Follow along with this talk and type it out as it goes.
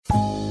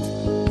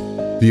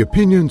The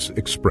opinions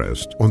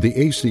expressed on the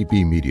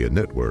ACB Media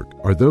Network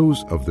are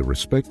those of the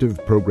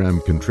respective program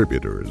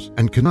contributors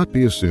and cannot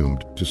be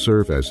assumed to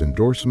serve as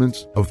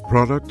endorsements of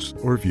products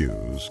or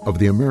views of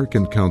the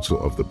American Council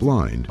of the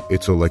Blind,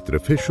 its elected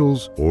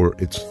officials, or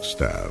its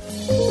staff.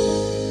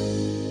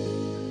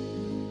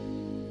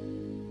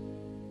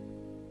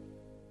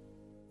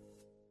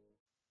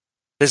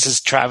 This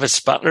is Travis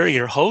Butler,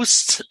 your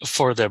host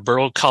for the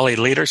Berl Colley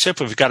Leadership.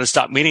 We've got to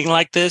stop meeting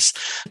like this.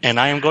 And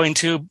I am going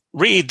to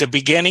read the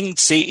beginning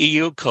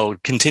CEU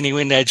code,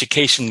 Continuing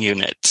Education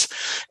Unit.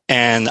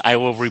 And I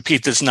will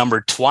repeat this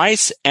number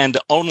twice and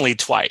only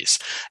twice.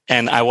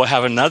 And I will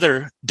have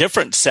another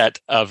different set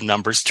of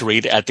numbers to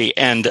read at the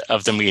end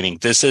of the meeting.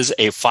 This is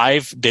a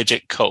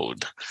 5-digit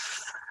code.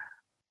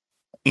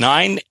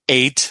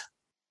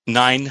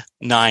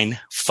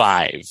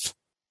 98995.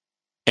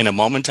 In a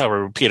moment, I will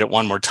repeat it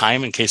one more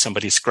time in case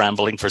somebody's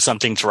scrambling for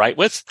something to write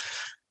with.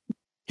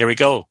 Here we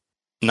go.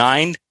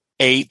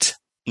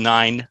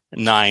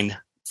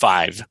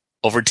 98995.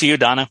 Over to you,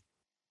 Donna.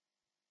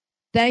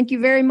 Thank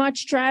you very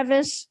much,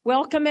 Travis.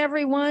 Welcome,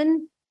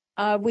 everyone.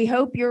 We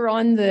hope you're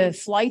on the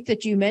flight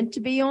that you meant to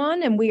be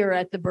on, and we are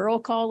at the Berl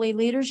Colley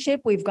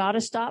Leadership. We've got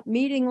to stop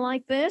meeting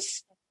like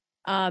this.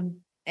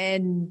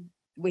 And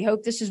we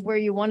hope this is where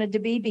you wanted to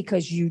be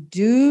because you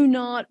do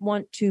not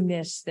want to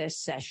miss this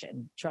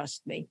session.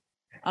 Trust me.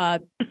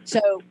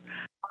 So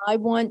I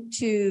want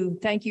to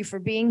thank you for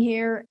being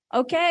here.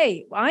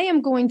 Okay, I am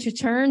going to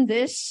turn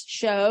this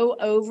show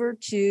over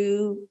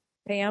to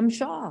Pam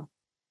Shaw.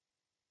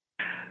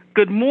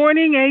 Good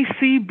morning,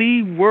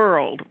 ACB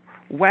world.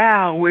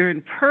 Wow, we're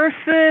in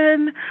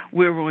person,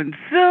 we're on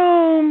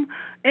Zoom.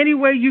 Any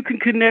way you can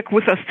connect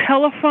with us,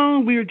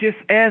 telephone, we are just,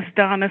 as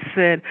Donna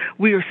said,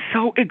 we are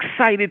so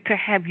excited to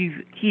have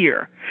you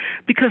here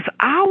because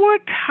our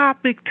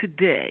topic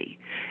today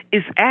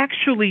is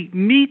actually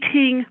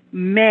meeting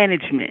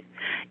management.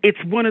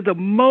 It's one of the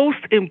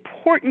most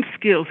important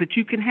skills that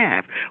you can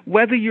have,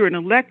 whether you're an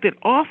elected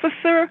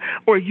officer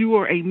or you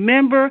are a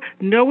member.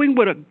 Knowing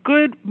what a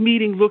good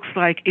meeting looks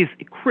like is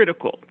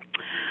critical.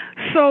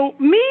 So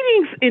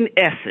meetings, in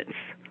essence,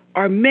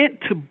 are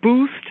meant to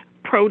boost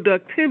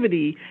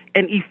productivity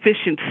and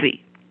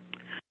efficiency.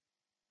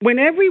 When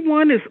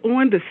everyone is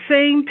on the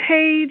same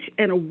page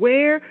and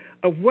aware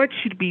of what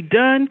should be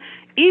done,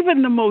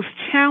 even the most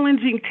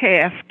challenging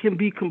task can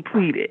be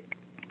completed.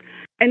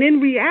 And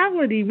in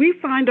reality, we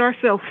find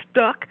ourselves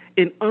stuck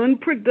in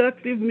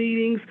unproductive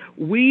meetings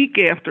week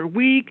after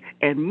week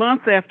and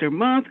month after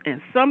month and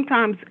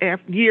sometimes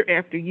year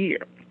after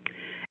year.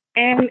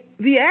 And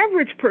the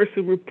average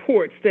person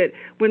reports that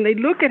when they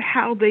look at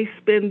how they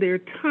spend their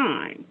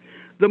time,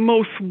 the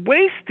most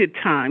wasted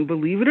time,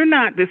 believe it or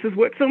not, this is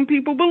what some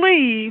people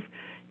believe,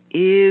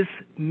 is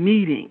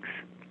meetings.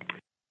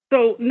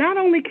 So not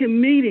only can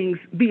meetings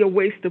be a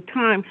waste of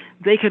time,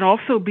 they can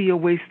also be a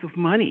waste of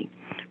money,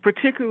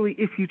 particularly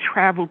if you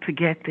travel to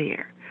get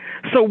there.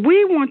 So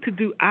we want to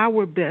do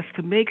our best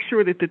to make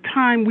sure that the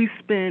time we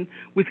spend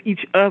with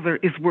each other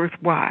is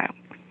worthwhile.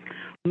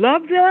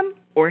 Love them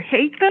or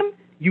hate them,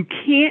 you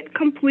can't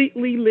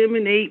completely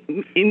eliminate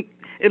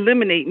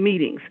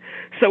meetings.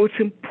 So it's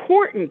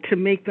important to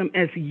make them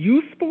as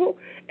useful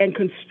and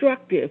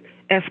constructive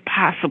as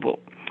possible.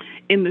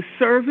 In the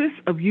service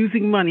of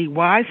using money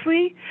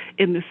wisely,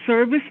 in the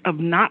service of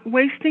not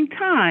wasting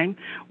time,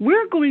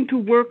 we're going to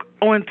work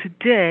on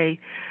today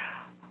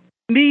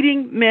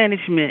meeting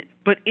management,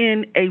 but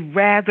in a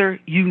rather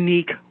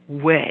unique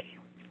way.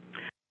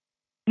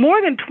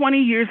 More than 20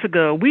 years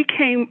ago, we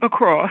came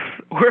across,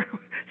 or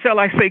shall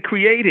I say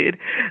created,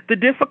 the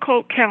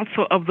Difficult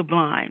Council of the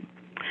Blind.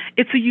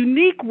 It's a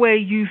unique way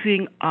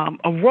using a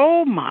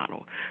role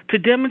model to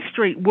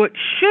demonstrate what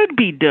should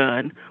be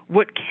done,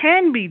 what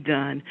can be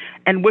done,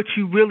 and what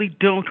you really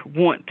don't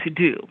want to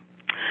do.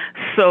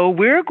 So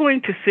we're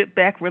going to sit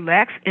back,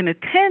 relax, and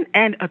attend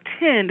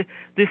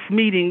this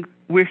meeting.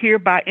 We're here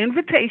by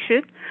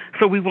invitation,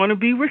 so we want to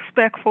be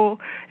respectful,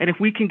 and if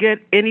we can get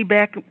any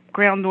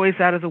background noise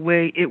out of the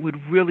way, it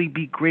would really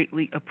be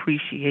greatly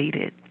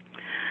appreciated.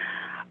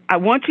 I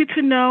want you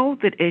to know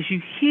that as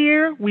you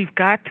hear, we've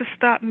got to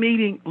stop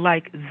meeting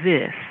like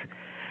this.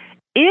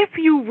 If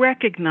you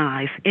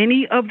recognize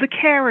any of the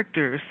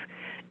characters,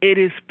 it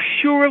is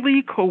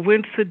purely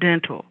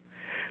coincidental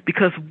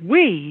because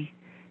we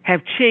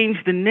have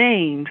changed the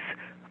names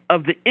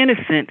of the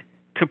innocent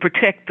to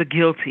protect the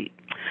guilty.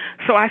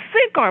 So I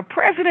think our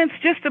president's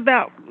just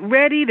about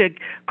ready to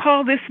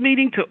call this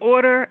meeting to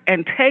order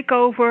and take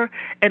over.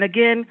 And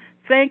again,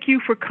 thank you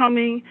for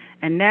coming.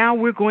 And now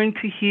we're going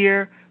to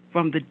hear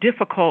from the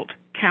Difficult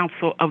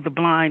Council of the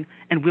Blind,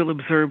 and we'll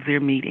observe their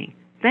meeting.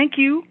 Thank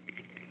you.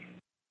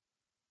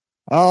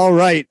 All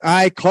right.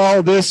 I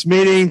call this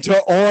meeting to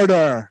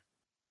order.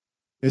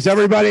 Is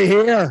everybody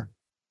here?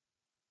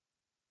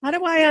 How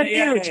do I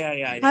unmute?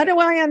 Yeah. How do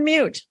I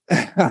unmute?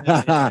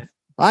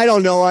 I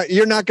don't know.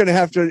 You're not going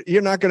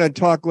to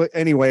talk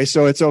anyway,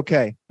 so it's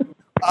okay.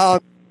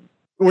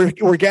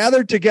 We're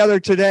gathered together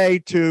today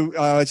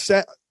to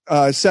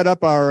set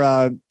up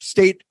our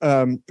state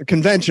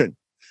convention.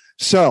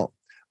 So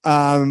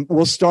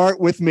We'll start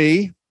with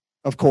me,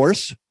 of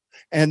course,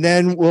 and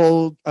then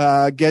we'll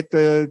get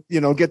the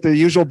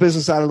usual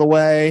business out of the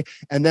way,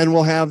 and then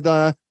we'll have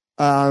the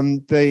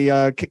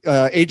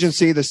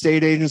agency, the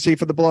state agency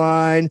for the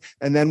blind,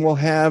 and then we'll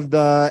have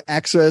the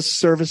access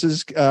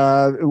services,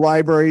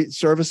 library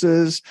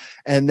services,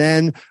 and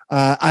then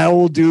I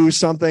will do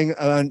something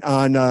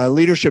on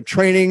leadership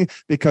training,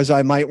 because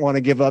I might want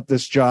to give up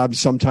this job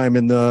sometime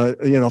in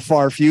the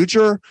far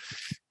future.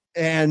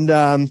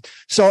 And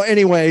so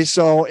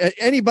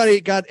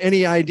anybody got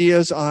any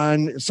ideas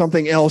on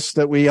something else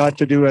that we ought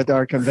to do at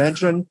our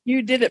convention?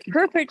 You did it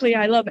perfectly.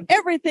 I love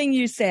everything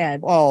you said.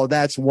 Oh,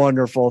 that's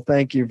wonderful.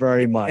 Thank you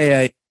very much.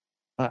 Hey,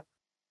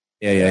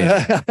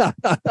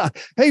 Hey,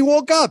 you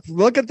woke up.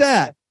 Look at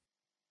that.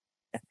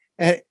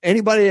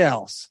 Anybody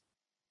else?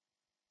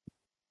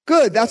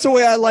 Good. That's the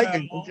way I like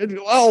it.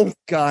 Oh,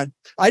 God.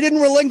 I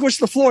didn't relinquish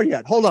the floor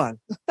yet. Hold on.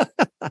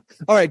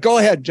 All right. Go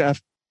ahead,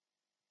 Jeff.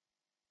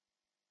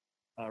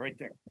 Right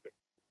there.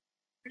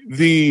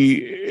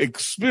 The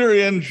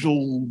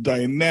experiential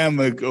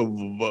dynamic of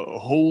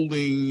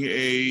holding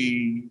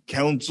a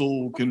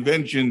council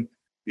convention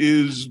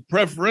is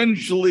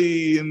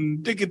preferentially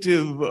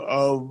indicative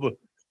of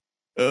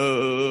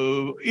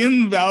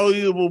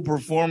invaluable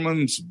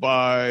performance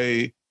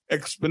by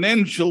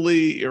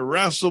exponentially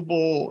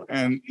irascible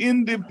and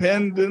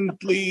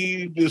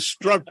independently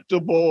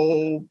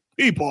destructible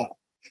people.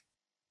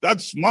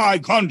 That's my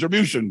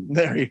contribution.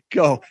 There you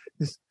go.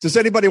 Does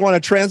anybody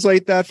want to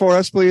translate that for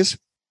us, please?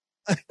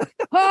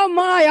 Oh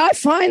my! I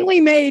finally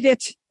made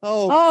it.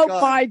 Oh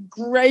my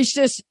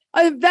gracious!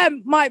 That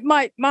my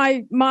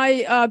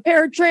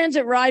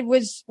paratransit ride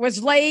was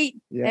late,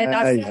 and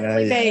I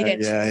finally made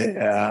it.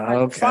 Yeah.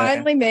 Okay.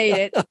 Finally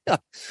made it.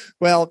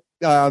 Well,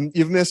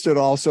 you've missed it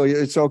all, so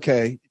it's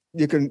okay.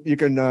 You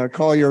can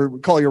call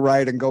your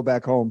ride and go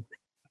back home.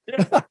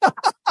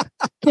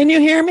 Can you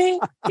hear me?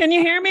 Can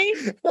you hear me?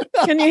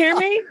 Can you hear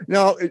me?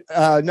 No,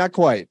 not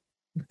quite.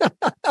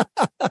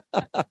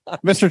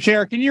 Mr.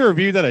 Chair, can you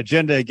review that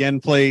agenda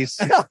again, please?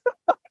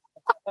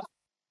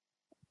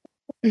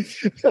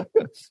 Okay.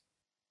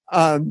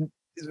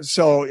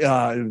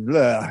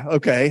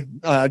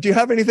 Do you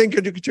have anything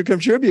to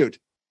contribute?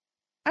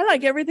 I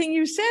like everything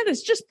you said.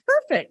 It's just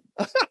perfect.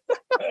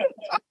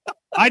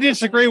 I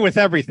disagree with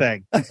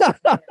everything.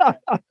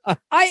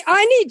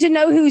 I need to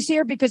know who's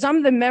here, because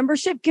I'm the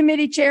membership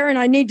committee chair, and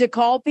I need to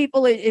call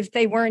people if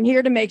they weren't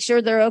here to make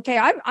sure they're okay.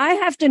 I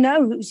have to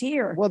know who's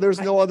here. Well, there's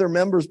no other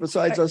members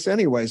besides us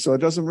anyway, so it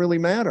doesn't really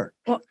matter.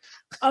 Well,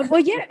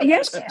 yeah,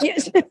 yes.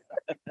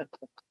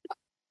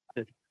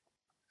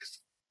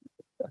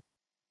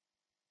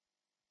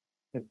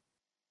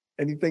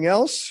 Anything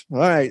else? All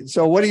right.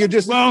 So what do you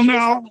just? Well,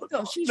 now,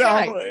 She's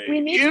right. We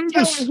need to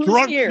tell her who's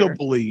here.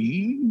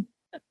 indestructibly,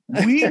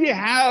 we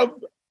have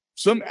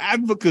some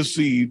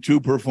advocacy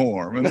to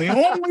perform. And the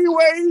only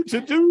way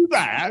to do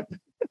that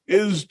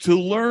is to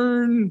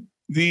learn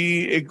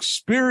the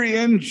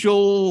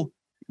experiential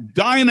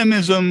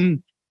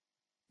dynamism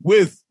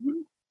with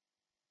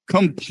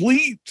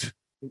complete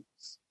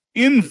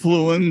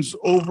influence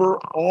over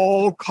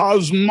all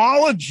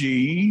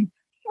cosmology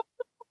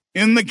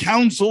in the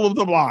Council of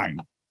the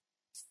Blind.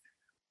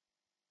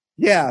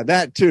 Yeah,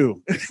 that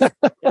too.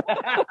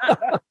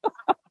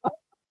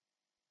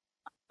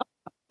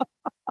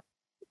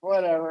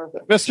 Whatever.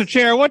 Mr.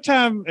 Chair, what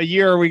time a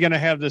year are we going to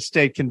have this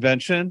state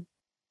convention?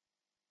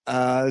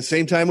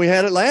 Same time we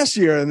had it last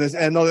year, and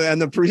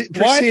the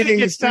preceding Well, I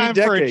think it's 3 time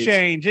decades. for a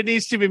change. It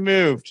needs to be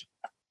moved.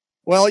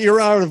 Well, you're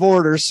out of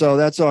order, so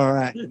that's all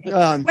right.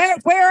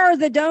 Where are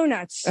the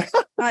donuts?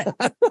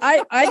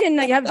 I didn't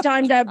have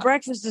time to have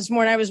breakfast this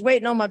morning. I was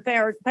waiting on my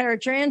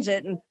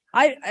paratransit, and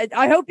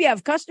I hope you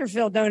have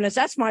custard-filled donuts.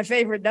 That's my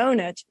favorite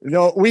donut.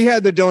 No, we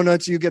had the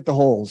donuts. You get the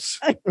holes.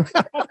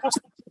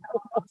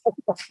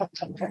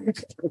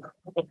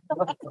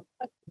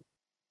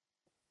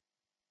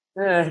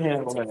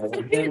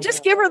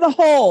 Just give her the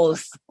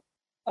holes.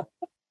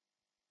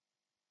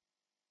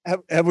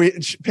 Have we,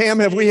 Pam?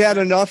 Have we had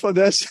enough of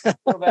this?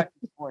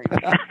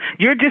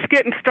 You're just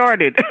getting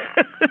started.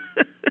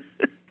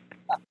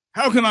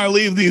 How can I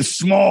leave these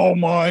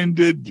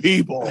small-minded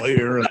people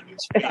here?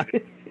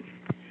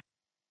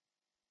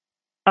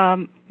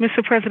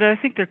 Mr. President, I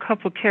think there are a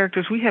couple of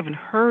characters we haven't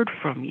heard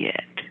from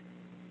yet.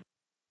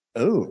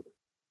 Oh.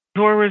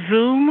 Dora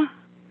Zoom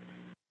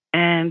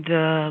and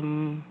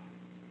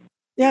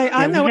Yeah,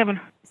 I know. we haven't.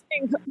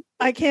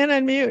 I can't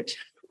unmute.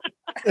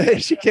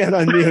 She can't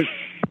unmute.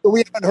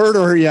 We haven't heard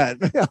her yet.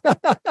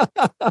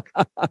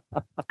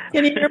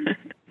 Can you hear me?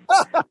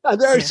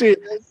 There she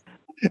is.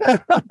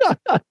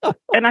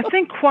 And I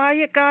think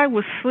Quiet Guy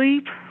was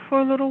asleep for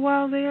a little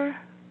while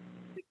there.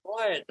 Be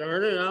quiet,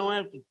 darn it. I don't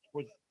have to.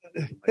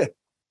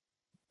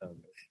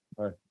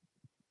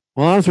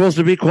 Well, I'm supposed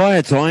to be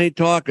quiet, so I ain't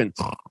talking.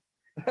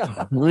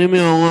 Leave me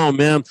alone,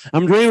 man.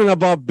 I'm dreaming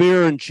about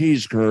beer and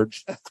cheese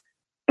curds.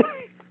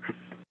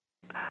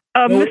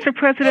 Mr.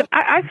 President,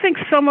 I think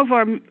some of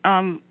our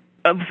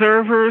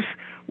observers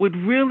would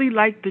really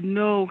like to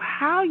know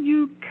how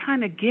you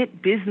kind of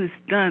get business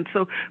done.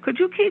 So could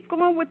you keep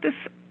going with this?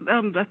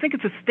 I think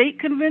it's a state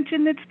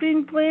convention that's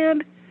being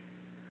planned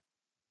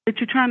that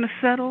you're trying to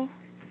settle.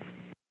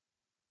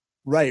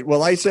 Right.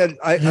 Well, I said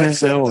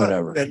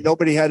whatever. that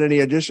nobody had any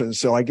additions,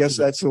 so I guess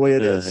that's the way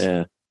it is.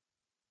 Yeah.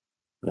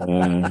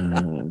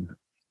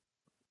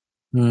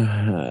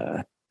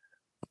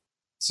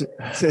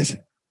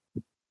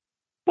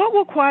 What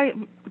will Quiet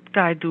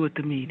Guy do at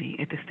the meeting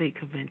at the state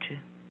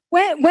convention?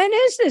 When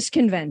is this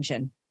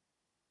convention?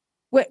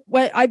 What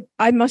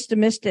I must have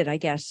missed it, I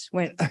guess,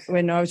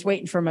 when I was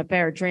waiting for my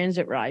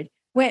paratransit ride.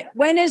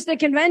 When is the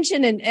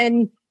convention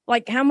and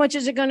like how much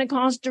is it going to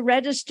cost to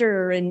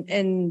register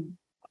and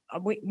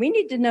we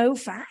need to know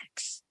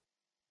facts.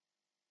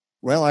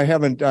 Well, I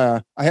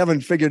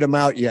haven't figured them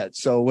out yet.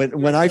 So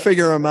when I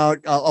figure them out,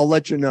 I'll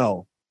let you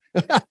know.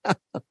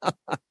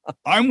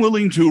 I'm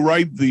willing to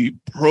write the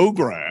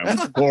program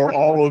for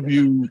all of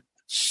you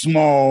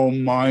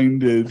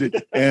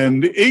small-minded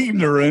and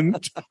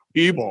ignorant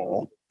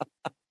people.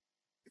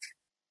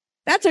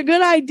 That's a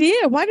good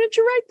idea. Why don't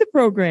you write the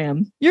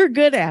program? You're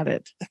good at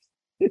it.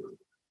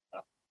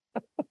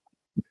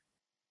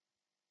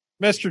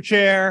 Mr.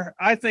 Chair,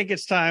 I think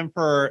it's time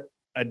for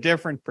a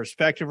different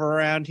perspective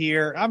around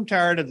here. I'm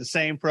tired of the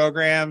same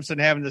programs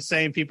and having the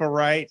same people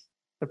write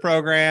the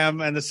program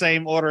and the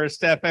same order of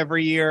step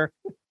every year.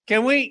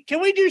 Can we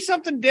do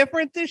something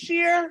different this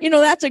year? You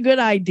know, that's a good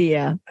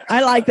idea.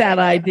 I like that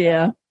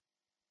idea.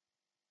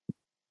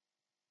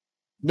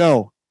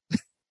 No.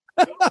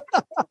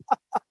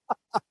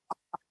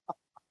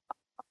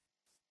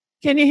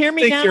 Can you hear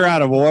me I think now? you're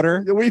out of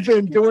order. We've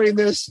been doing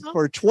this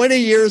for 20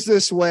 years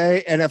this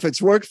way, and if it's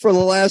worked for the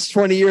last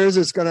 20 years,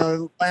 it's going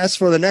to last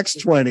for the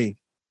next 20.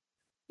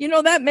 You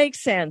know, that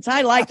makes sense.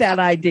 I like that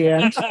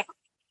idea.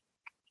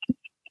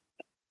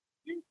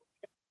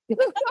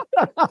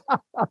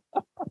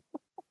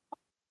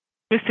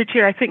 Mr.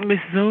 Chair, I think Ms.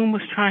 Zoom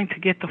was trying to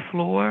get the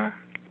floor.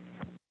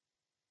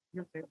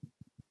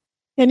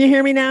 Can you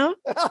hear me now?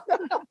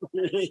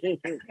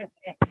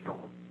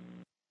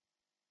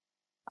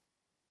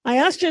 I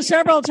asked you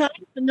several times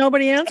and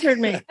nobody answered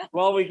me.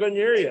 Well, we couldn't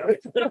hear you.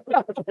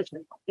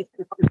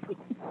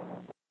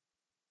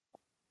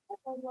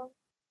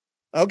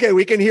 Okay,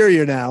 we can hear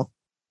you now.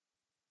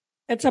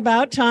 It's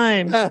about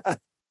time.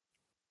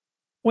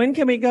 When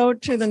can we go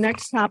to the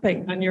next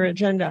topic on your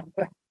agenda?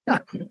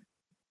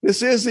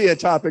 This is the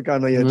topic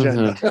on the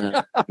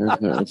agenda.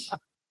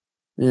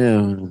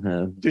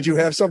 Yeah. Did you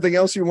have something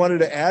else you wanted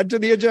to add to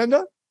the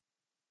agenda?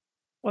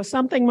 Well,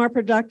 something more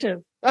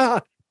productive.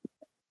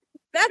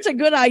 That's a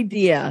good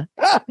idea.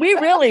 We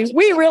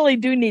really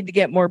do need to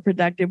get more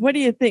productive. What do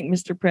you think,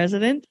 Mr.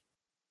 President?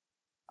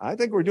 I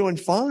think we're doing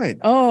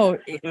fine. Oh,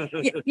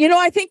 you know,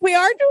 I think we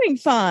are doing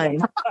fine.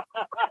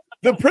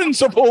 The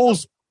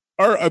principles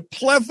are a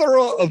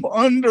plethora of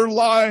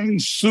underlying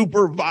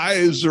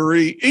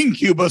supervisory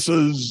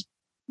incubuses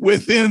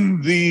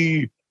within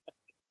the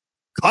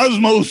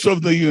cosmos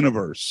of the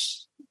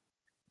universe.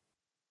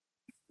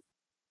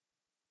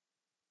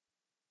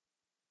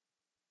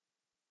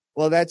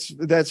 Well, that's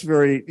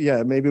very,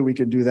 yeah, maybe we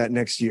can do that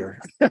next year.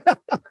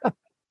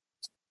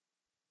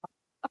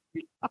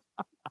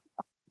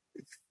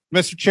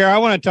 Mr. Chair, I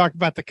want to talk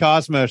about the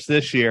cosmos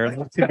this year.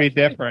 It could be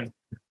different.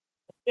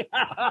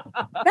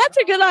 That's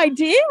a good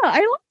idea. I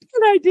like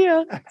that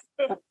idea.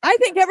 I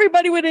think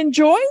everybody would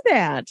enjoy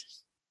that.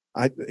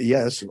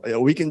 Yes,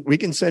 we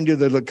can send you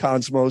the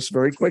cosmos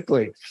very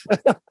quickly.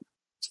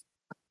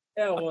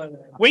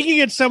 We can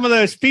get some of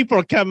those people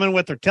to come in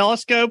with their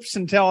telescopes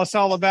and tell us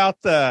all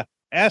about the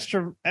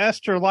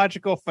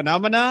astrological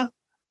phenomena.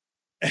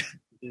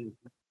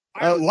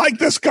 I like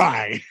this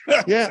guy.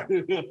 Yeah.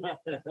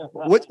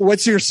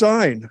 What's your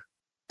sign?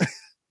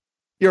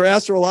 Your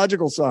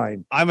astrological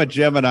sign. I'm a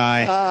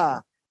Gemini.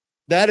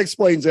 That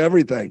explains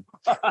everything.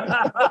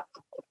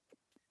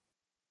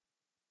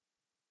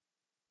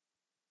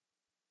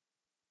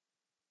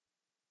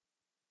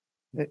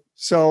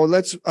 So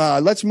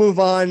let's move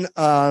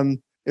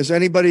on. Is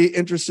anybody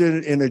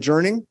interested in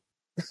adjourning?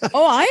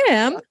 Oh, I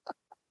am.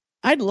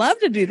 I'd love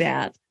to do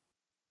that.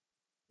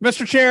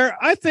 Mr. Chair,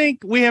 I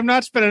think we have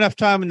not spent enough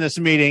time in this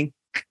meeting.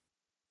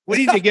 We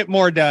need to get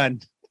more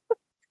done.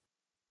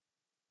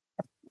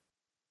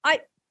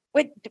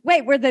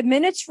 Wait, were the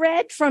minutes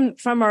read from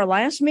our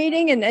last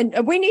meeting?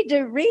 And we need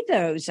to read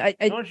those.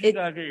 Don't you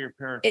gotta get your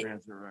parent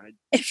transfer right?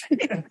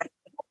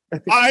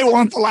 I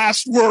want the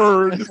last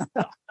word.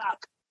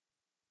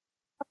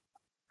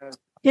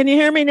 Can you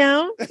hear me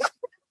now?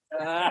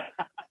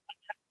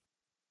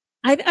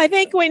 I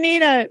think we need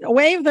to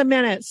waive the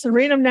minutes and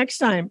read them next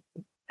time.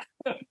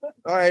 All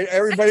right,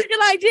 everybody. That's a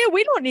good idea.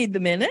 We don't need the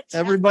minutes.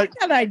 Everybody, I like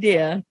that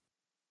idea.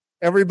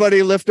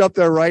 Everybody, lift up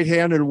their right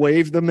hand and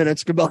wave the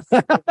minutes. Goodbye.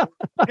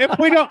 If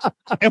we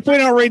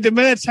don't read the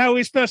minutes, how are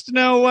we supposed to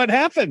know what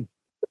happened?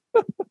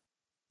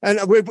 And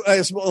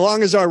as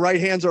long as our right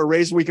hands are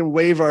raised, we can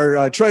wave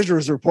our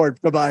treasurer's report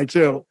goodbye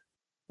too.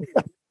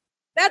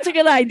 That's a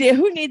good idea.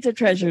 Who needs a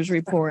treasurer's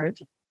report?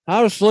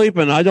 I was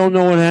sleeping. I don't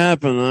know what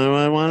happened.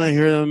 I want to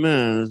hear the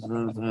minutes.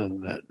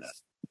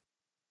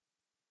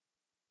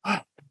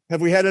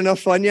 Have we had enough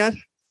fun yet?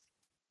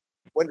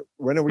 When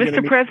are we going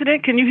to Mr.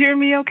 President, can you hear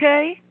me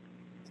okay?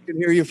 I can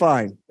hear you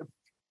fine.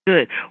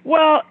 Good.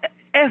 Well,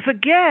 as a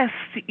guest,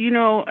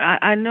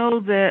 I know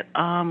that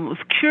was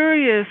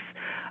curious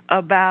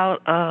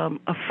about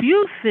a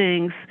few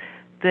things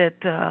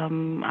that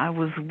I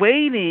was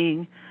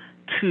waiting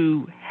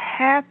to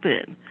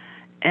happen.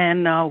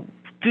 And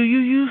do you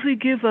usually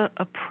give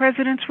a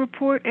president's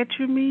report at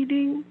your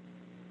meeting?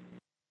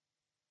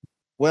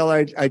 Well,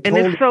 I told. And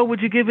if so,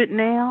 would you give it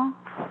now?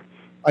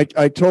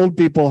 I told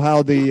people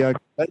how the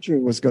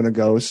convention was going to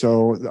go,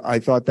 so I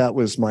thought that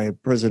was my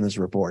president's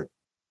report.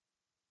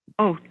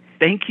 Oh,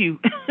 thank you.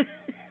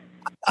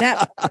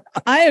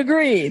 I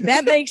agree.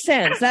 That makes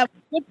sense. That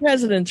was a good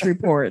president's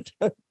report.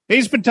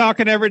 He's been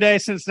talking every day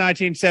since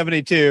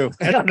 1972.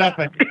 That's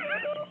nothing.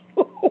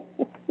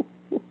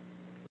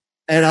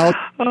 And I'll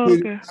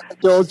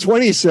until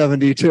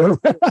 2072.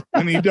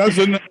 And he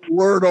doesn't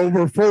word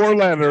over 4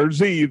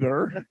 letters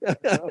either.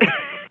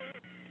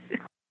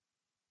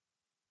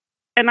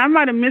 And I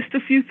might have missed a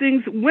few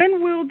things.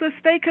 When will the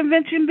state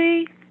convention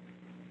be?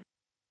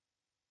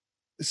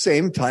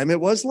 Same time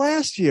it was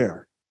last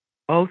year.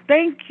 Oh,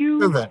 thank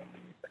you.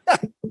 I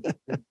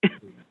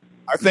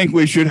think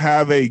we should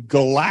have a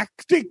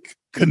galactic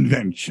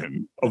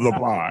convention of the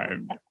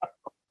blind.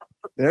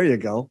 There you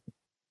go.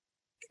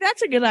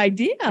 That's a good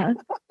idea.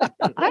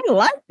 I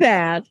like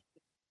that.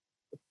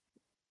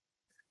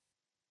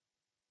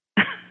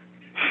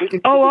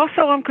 Oh,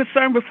 also, I'm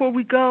concerned before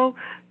we go.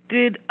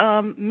 Did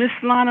Miss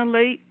Lana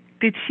Lake,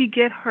 did she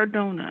get her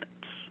donuts?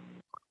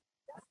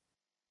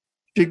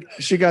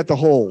 She got the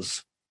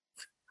holes.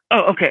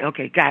 Oh,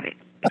 okay, got it.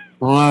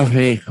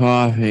 Coffee.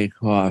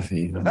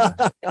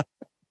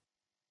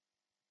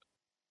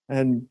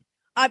 And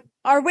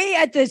are we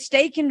at the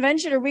state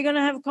convention? Are we going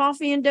to have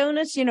coffee and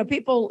donuts?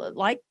 People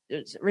like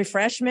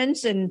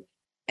refreshments and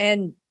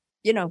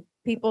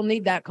people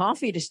need that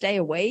coffee to stay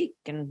awake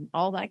and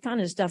all that kind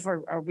of stuff.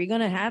 Are we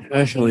going to have?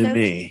 Especially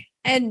me.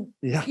 And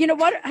yeah. You know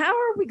what? How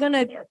are we going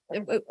to?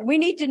 We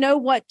need to know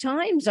what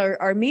times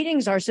our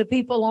meetings are so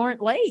people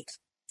aren't late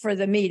for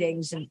the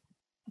meetings. And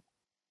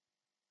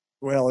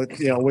well, with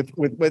the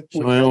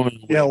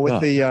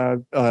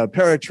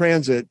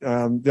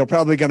paratransit, they're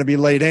probably going to be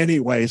late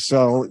anyway.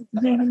 So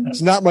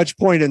it's not much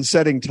point in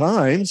setting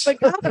times. But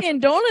coffee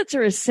and donuts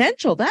are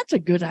essential. That's a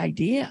good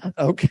idea.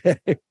 Okay.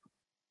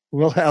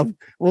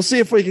 We'll see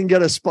if we can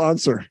get a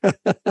sponsor.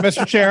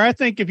 Mr. Chair, I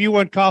think if you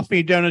want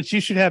coffee and donuts,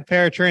 you should have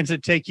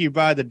paratransit take you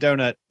by the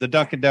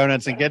Dunkin'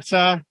 Donuts and get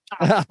some.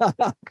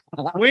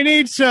 We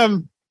need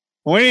some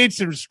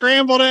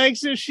scrambled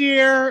eggs this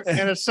year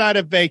and a side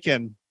of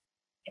bacon.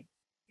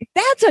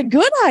 That's a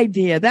good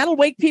idea. That'll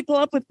wake people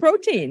up with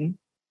protein.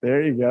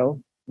 There you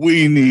go.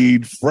 We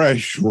need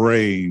fresh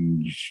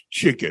range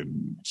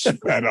chickens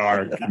at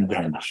our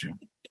convention.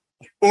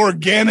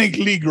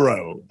 Organically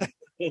grown.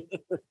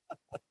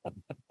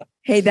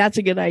 Hey, that's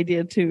a good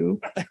idea too.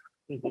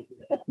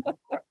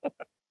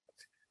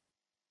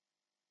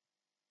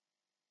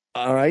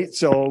 All right.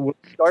 So we'll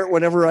start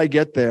whenever I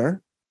get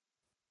there.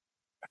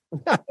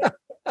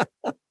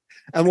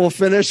 And we'll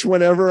finish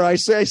whenever I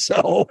say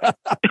so.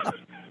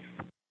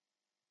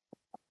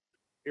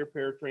 Your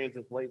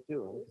paratransit's late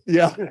too.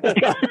 Yeah.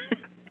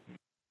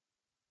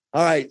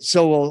 All right.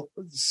 So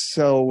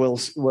we'll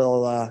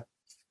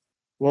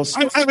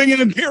I'm having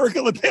an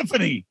empirical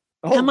epiphany.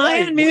 Am I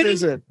unmuted? What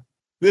is it?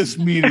 This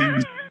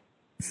meeting.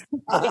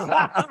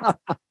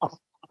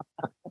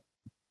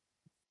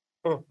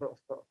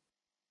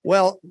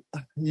 Well,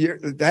 you're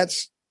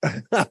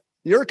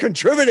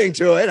contributing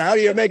to it. How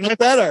do you make it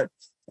better?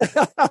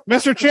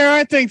 Mr. Chair,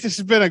 I think this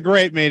has been a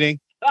great meeting.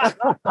 I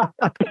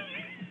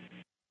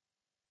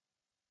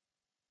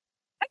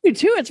do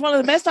too. It's one of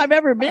the best I've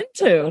ever been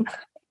to.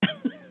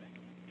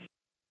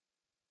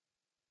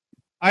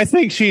 I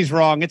think she's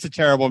wrong. It's a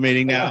terrible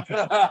meeting now.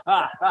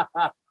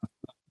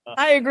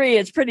 I agree.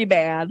 It's pretty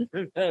bad.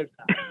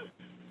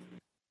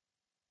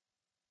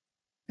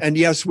 And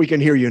yes, we can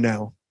hear you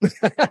now.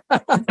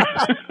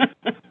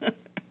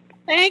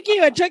 Thank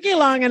you. It took you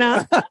long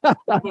enough.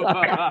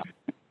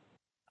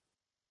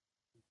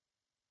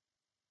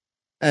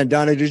 And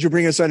Donna, did you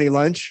bring us any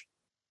lunch?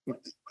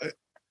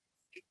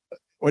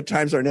 What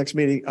time's our next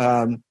meeting?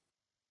 I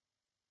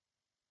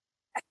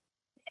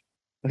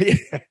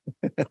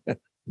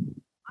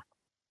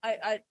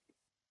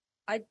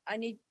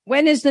need.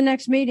 When is the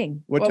next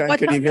meeting? What time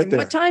can you get there?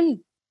 What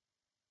time?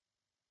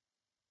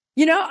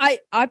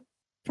 I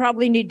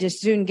probably need to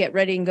soon get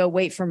ready and go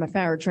wait for my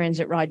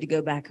paratransit ride to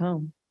go back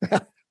home.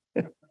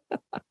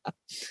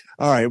 All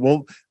right.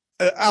 Well,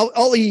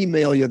 I'll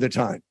email you the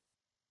time.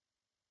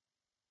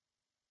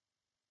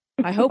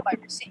 I hope I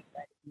receive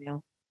that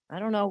email. I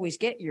don't always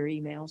get your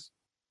emails.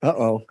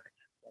 Uh-oh.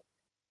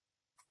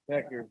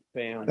 Check your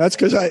spam. That's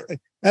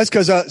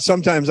because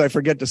sometimes I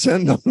forget to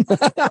send them.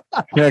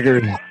 Check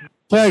your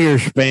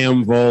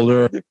spam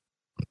folder.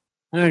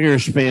 Like your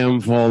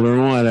spam folder,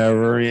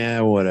 whatever.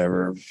 Yeah,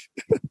 whatever.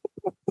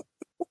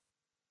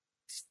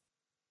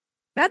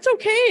 That's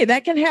okay.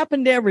 That can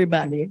happen to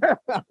everybody.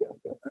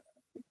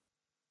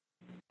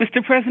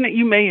 Mr. President,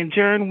 you may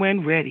adjourn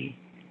when ready.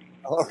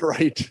 All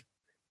right.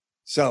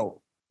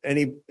 So,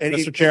 any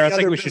Mr. Chair, I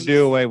think we should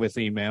do away with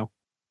email.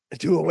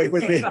 Do away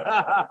with me.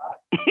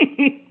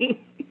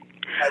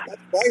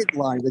 That's right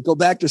line. They go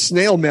back to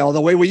snail mail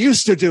the way we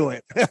used to do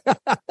it.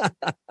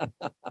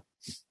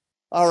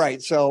 All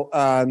right. So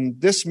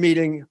this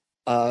meeting,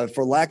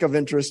 for lack of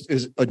interest,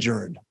 is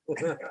adjourned.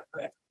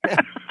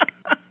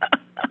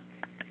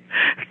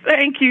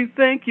 Thank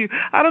you.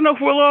 I don't know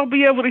if we'll all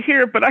be able to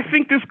hear it, but I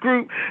think this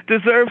group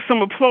deserves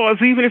some applause,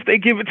 even if they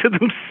give it to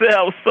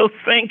themselves. So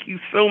thank you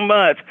so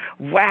much.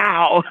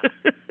 Wow.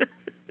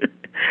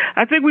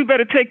 I think we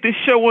better take this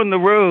show on the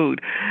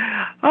road.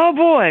 Oh,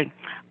 boy.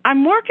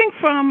 I'm working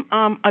from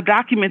a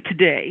document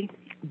today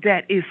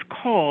that is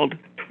called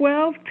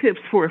 12 Tips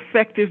for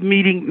Effective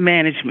Meeting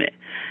Management.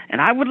 And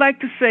I would like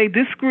to say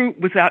this group,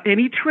 without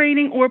any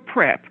training or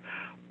prep,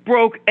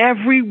 broke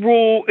every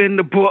rule in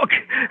the book.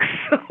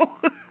 So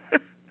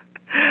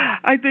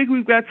I think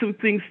we've got some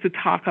things to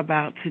talk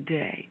about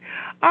today.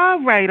 All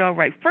right.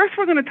 First,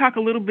 we're going to talk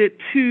a little bit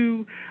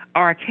to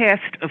our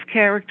cast of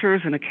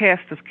characters and a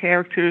cast of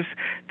characters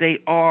they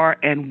are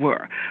and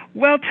were.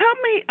 Well, tell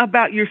me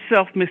about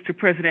yourself, Mr.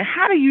 President.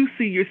 How do you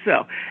see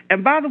yourself?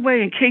 And by the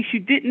way, in case you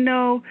didn't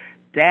know,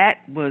 that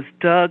was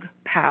Doug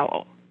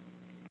Powell.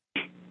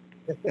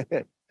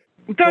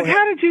 Doug,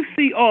 how did you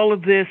see all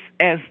of this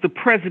as the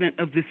president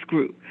of this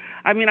group?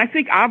 I mean, I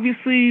think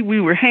obviously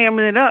we were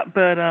hamming it up,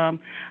 but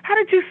how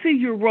did you see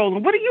your role?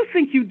 And what do you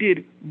think you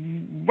did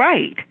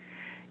right?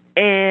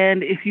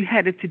 And if you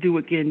had it to do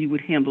again, you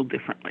would handle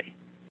differently?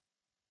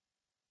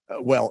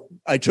 Well,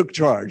 I took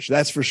charge.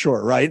 That's for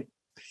sure, right?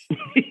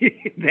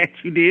 That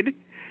you did.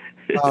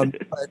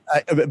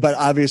 But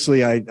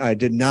obviously, I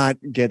did not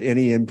get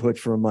any input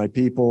from my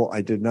people.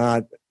 I did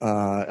not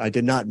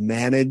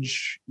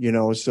manage,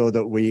 so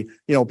that we,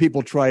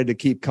 people tried to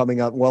keep coming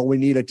up. Well, we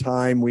need a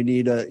time. We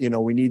need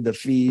we need the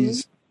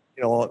fees.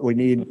 We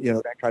need,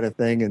 that kind of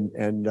thing.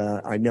 And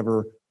I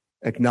never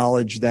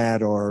acknowledged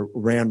that or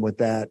ran with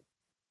that.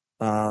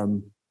 I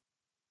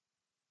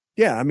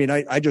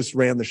just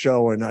ran the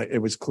show, and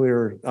it was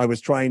clear I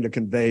was trying to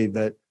convey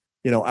that,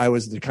 I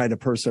was the kind of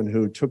person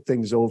who took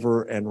things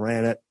over and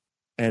ran it.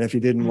 And if you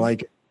didn't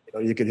like it,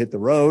 you could hit the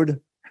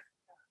road.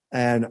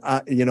 And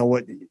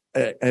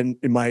and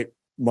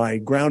my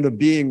ground of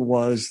being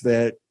was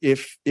that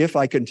if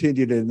I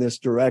continued in this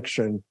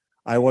direction,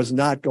 I was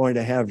not going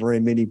to have very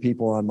many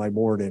people on my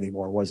board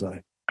anymore, was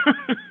I?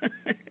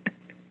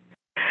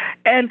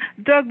 And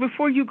Doug,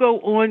 before you go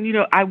on,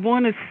 I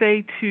want to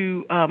say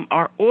to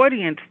our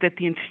audience that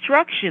the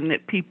instruction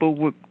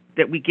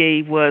that we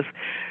gave was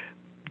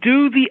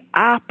do the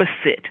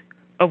opposite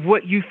of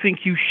what you think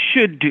you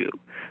should do.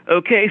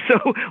 Okay,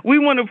 so we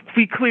want to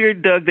be clear,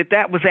 Doug,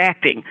 that was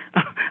acting.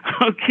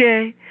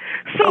 Okay,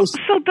 so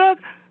Doug,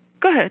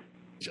 go ahead.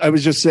 I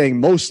was just saying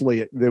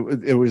mostly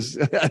it was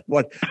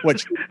what.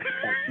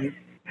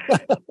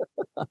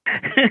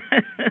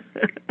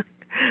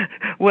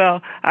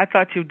 Well, I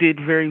thought you did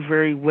very,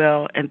 very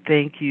well, and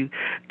thank you.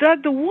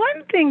 Doug, the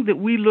one thing that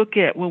we look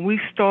at when we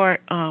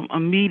start a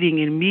meeting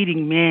in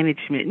meeting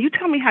management, and you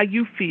tell me how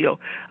you feel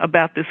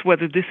about this,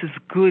 whether this is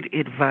good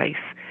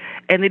advice,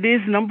 and it is,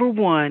 number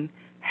one,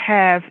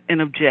 have an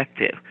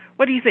objective.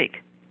 What do you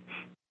think?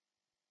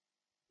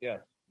 Yeah.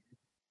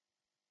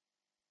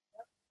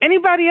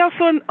 Anybody else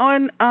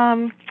on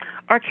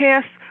our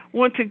cast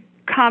want to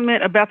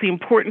comment about the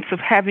importance of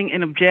having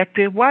an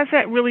objective? Why is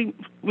that really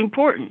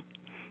important?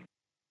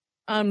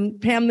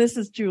 Pam, this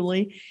is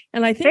Julie.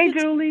 And I think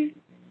Julie.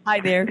 Hi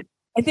there.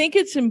 I think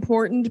it's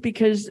important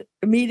because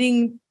a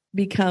meeting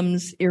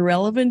becomes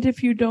irrelevant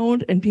if you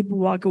don't, and people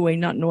walk away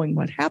not knowing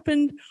what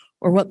happened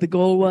or what the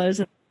goal was.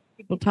 And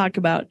people talk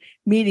about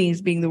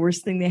meetings being the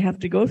worst thing they have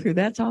to go through.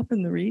 That's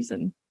often the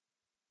reason.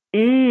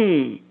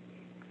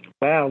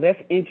 Wow,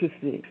 that's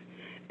interesting.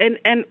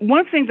 And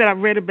one thing that I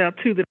read about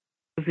too that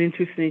was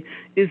interesting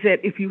is that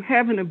if you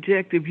have an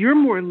objective, you're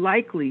more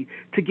likely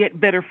to get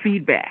better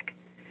feedback,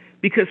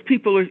 because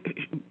people are,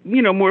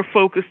 more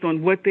focused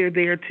on what they're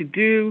there to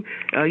do.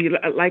 You're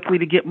likely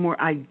to get more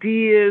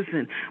ideas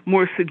and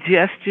more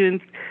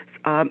suggestions,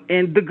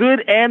 and the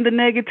good and the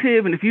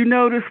negative. And if you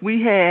notice,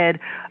 we had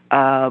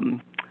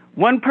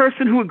one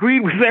person who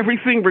agreed with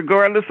everything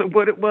regardless of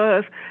what it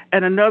was,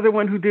 and another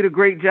one who did a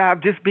great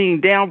job just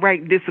being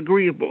downright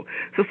disagreeable.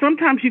 So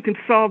sometimes you can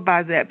solve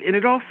by that. And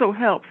it also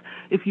helps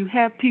if you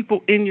have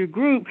people in your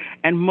group,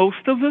 and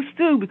most of us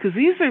do, because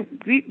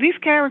these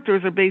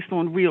characters are based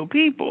on real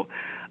people.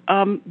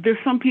 There's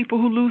some people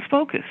who lose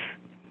focus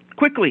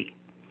quickly.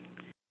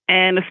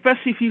 And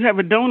especially if you have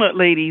a donut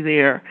lady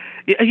there,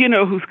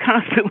 who's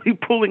constantly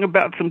pulling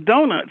about some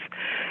donuts,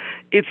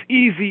 it's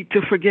easy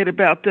to forget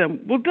about them.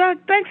 Well, Doug,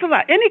 thanks a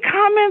lot. Any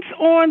comments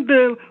on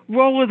the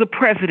role of the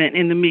president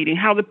in the meeting,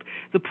 how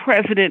the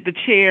president, the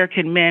chair,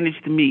 can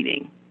manage the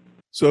meeting?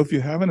 So if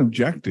you have an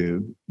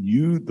objective,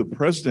 the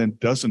president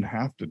doesn't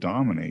have to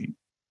dominate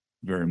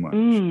very much.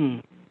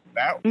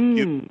 That would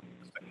give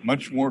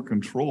much more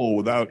control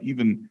without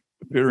even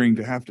appearing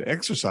to have to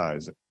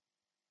exercise it.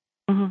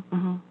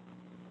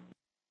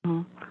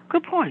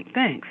 Good point.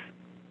 Thanks.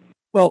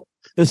 Well,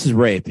 this is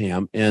Ray,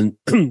 Pam, and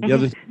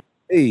the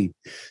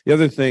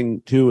other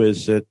thing too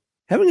is that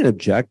having an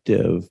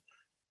objective,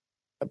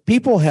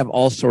 people have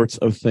all sorts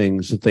of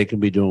things that they can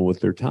be doing with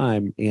their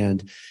time,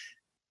 and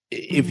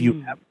if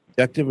you have an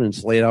objective and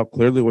it's laid out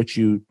clearly what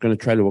you're going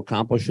to try to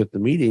accomplish at the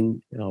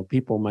meeting,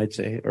 people might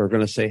say, or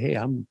going to say, "Hey,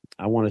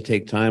 I want to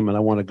take time and I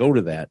want to go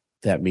to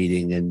that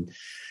meeting," and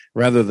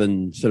rather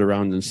than sit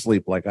around and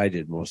sleep like I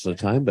did most of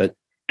the time, but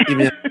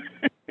even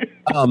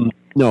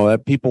no,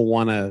 people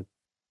want to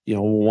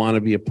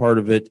be a part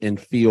of it and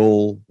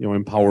feel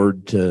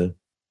empowered to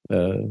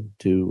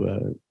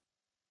do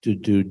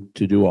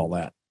all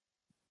that.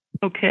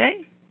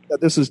 Okay.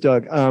 This is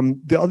Doug.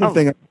 The other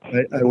thing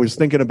I was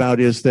thinking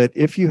about is that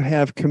if you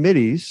have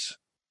committees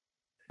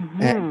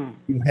and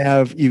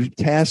you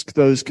task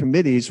those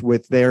committees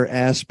with their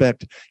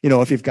aspect,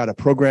 if you've got a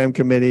program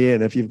committee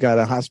and if you've got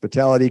a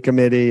hospitality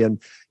committee and,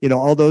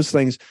 all those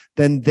things,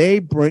 then they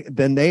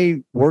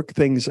work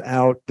things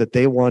out that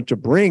they want to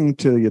bring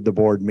to the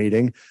board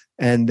meeting.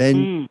 And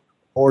then the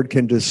board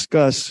can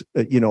discuss,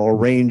 a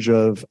range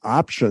of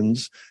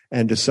options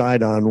and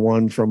decide on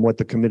one from what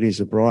the committees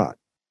have brought.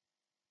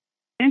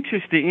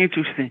 Interesting.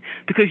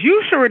 Because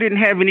you sure didn't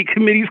have any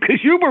committees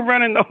because you were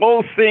running the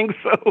whole thing.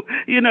 So,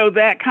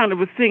 that kind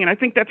of a thing. And I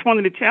think that's one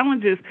of the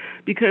challenges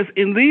because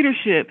in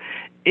leadership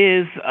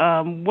is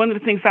one of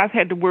the things I've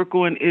had to work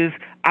on is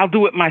I'll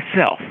do it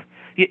myself.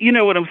 You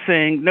know what I'm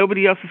saying?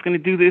 Nobody else is going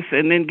to do this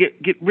and then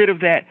get rid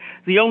of that.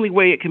 The only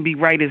way it can be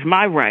right is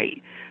my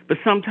right. But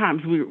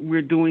sometimes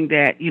we're doing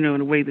that, in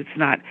a way that's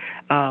not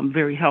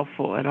very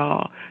helpful at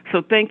all.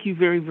 So thank you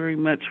very, very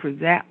much for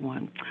that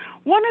one.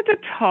 Wanted to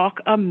talk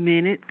a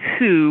minute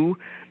to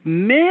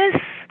Miss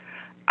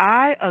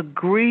I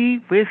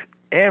Agree with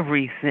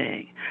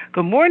Everything.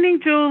 Good morning,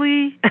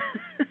 Julie.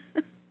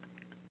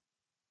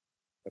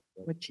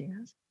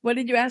 What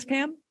did you ask,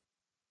 Pam?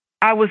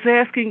 I was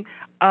asking,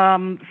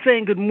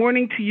 saying good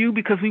morning to you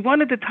because we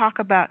wanted to talk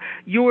about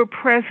your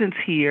presence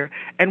here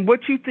and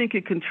what you think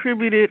it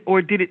contributed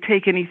or did it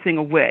take anything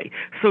away.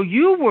 So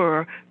you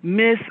were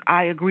Miss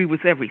I Agree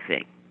with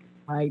Everything.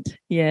 Right.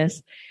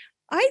 Yes.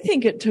 I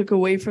think it took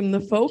away from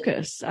the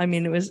focus. I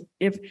mean, it was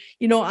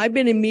I've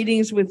been in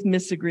meetings with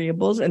Miss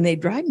Agreeables and they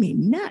drive me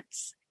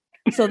nuts.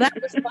 So that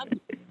was fun to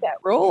do that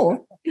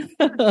role.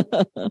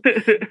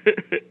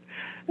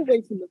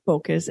 Away from the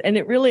focus. And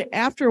it really,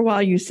 after a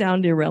while, you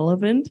sound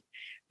irrelevant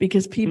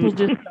because people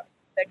just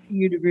expect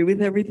you to agree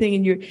with everything.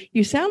 And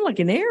you sound like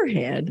an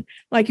airhead,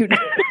 like you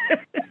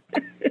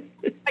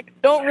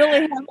don't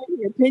really have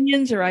any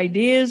opinions or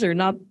ideas or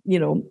not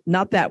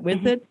that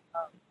with it.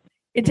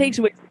 It takes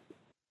away.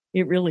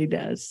 It really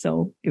does.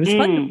 So it was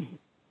fun.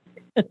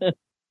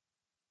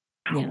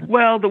 Yeah.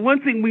 Well, the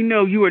one thing we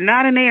know, you are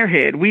not an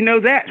airhead. We know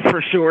that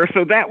for sure.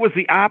 So that was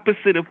the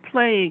opposite of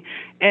playing.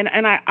 And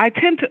I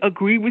tend to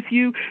agree with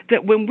you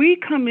that when we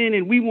come in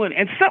and we want,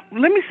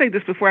 let me say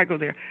this before I go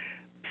there.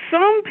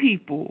 Some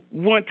people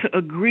want to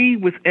agree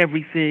with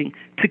everything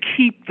to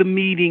keep the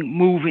meeting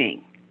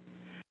moving.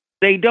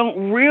 They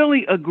don't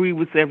really agree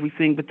with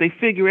everything, but they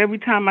figure every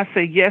time I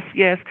say yes,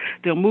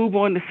 they'll move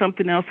on to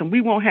something else and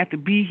we won't have to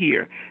be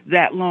here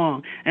that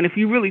long. And if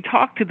you really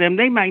talk to them,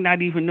 they might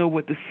not even know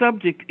what the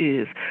subject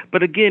is.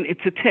 But again,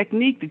 it's a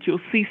technique that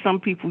you'll see some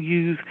people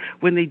use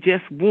when they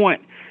just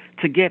want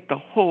to get the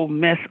whole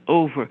mess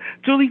over.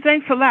 Julie,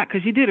 thanks a lot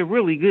because you did a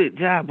really good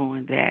job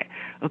on that.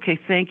 Okay,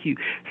 thank you.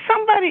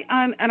 Somebody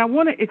and I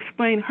want to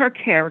explain her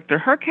character.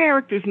 Her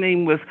character's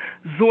name was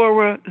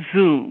Zora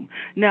Zoom.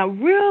 Now,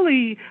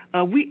 really,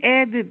 we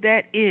added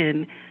that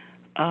in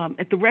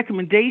at the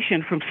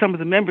recommendation from some of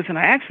the members, and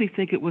I actually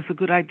think it was a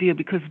good idea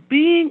because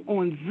being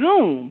on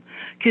Zoom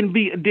can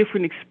be a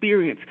different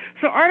experience.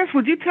 So, Artist,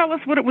 would you tell us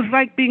what it was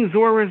like being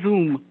Zora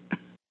Zoom?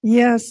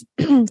 Yes,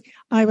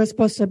 I was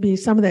supposed to be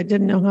someone that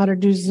didn't know how to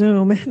do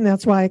Zoom, and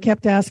that's why I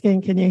kept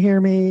asking, can you hear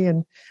me?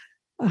 And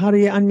how do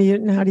you unmute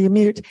and how do you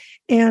mute?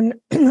 And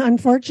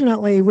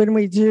unfortunately, when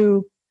we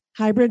do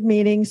hybrid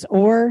meetings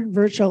or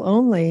virtual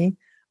only,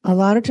 a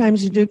lot of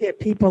times you do get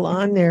people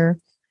on there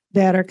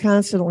that are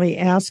constantly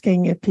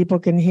asking if people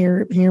can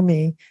hear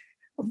me,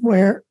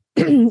 where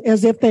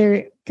as if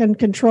they can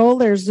control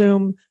their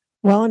Zoom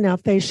well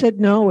enough, they should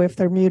know if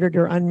they're muted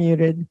or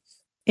unmuted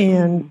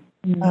and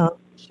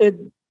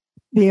should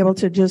be able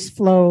to just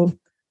flow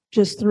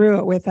just through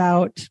it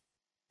without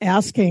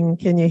asking,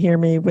 can you hear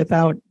me,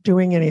 without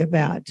doing any of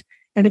that.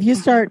 And if you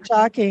start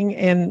talking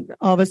and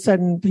all of a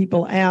sudden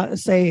people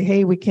say,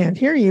 hey, we can't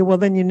hear you, well,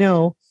 then you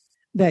know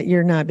that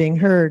you're not being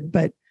heard.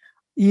 But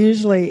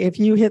usually if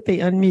you hit the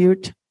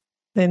unmute,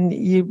 then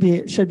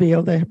you should be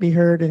able to be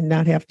heard and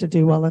not have to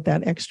do all of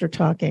that extra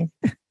talking.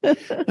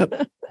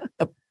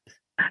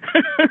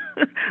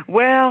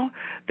 Well,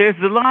 there's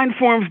the line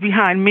forms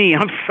behind me,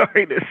 I'm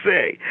sorry to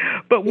say.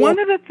 But one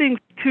of the things,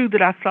 too,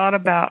 that I thought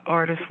about,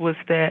 artists, was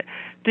that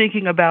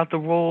thinking about the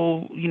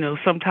role,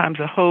 sometimes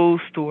a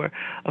host or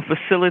a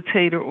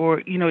facilitator,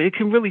 or, it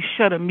can really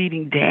shut a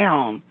meeting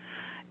down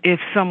if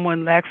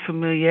someone lacks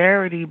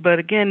familiarity. But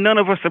again, none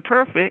of us are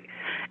perfect.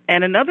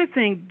 And another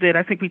thing that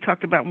I think we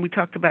talked about when we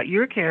talked about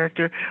your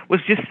character was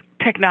just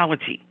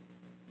technology.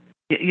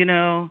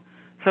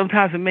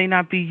 Sometimes it may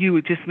not be you,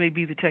 it just may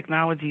be the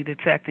technology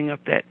that's acting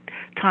up that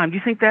time. Do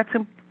you think that's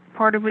a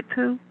part of it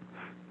too?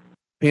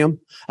 Pam,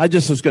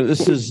 this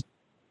is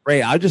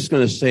Ray, I'm just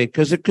going to say,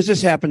 because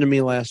this happened to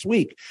me last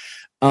week.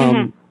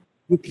 You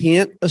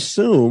can't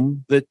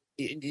assume that,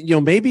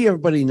 maybe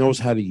everybody knows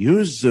how to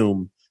use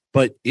Zoom,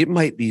 but it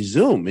might be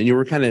Zoom, and you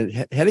were kind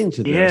of heading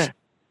to this.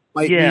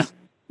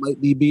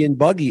 Might be being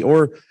buggy,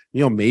 or,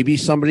 maybe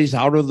somebody's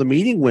out of the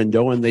meeting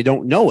window and they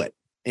don't know it.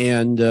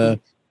 And,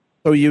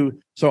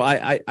 So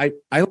I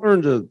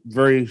learned a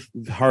very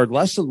hard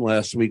lesson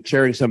last week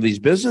sharing some of these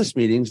business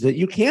meetings, that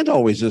you can't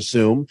always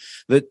assume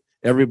that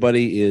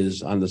everybody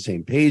is on the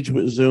same page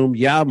with Zoom.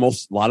 Yeah, a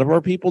lot of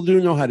our people do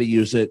know how to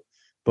use it,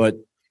 but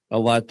a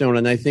lot don't.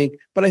 And I think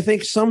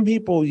some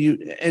people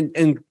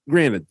and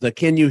granted, the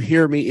can you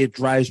hear me? It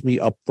drives me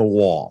up the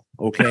wall.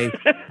 Okay.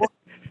 I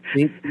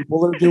think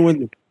people are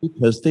doing it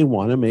because they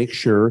want to make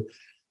sure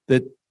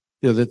that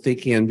that they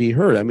can be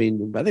heard. I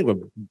mean, I think what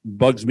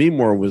bugs me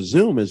more with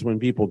Zoom is when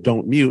people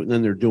don't mute and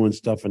then they're doing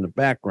stuff in the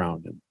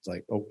background. And it's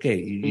like, okay,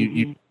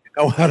 you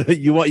know how to,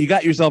 you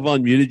got yourself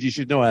unmuted. You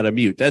should know how to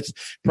mute. That's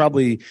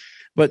probably,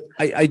 but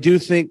I do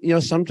think,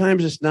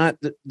 sometimes it's not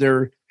that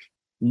they're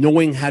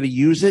knowing how to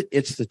use it.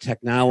 It's the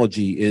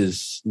technology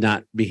is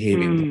not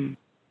behaving.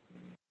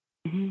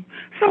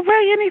 So,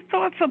 Ray, any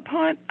thoughts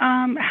upon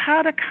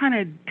how to kind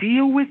of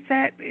deal with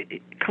that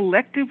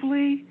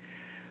collectively?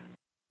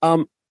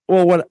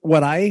 Well,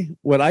 what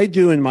I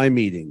do in my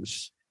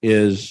meetings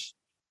is,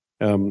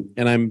 and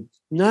I'm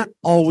not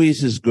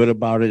always as good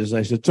about it as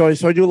I said. So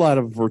I do a lot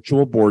of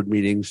virtual board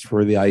meetings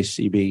for the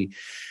ICB,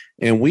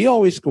 and we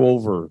always go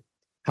over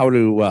how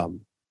to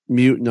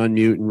mute and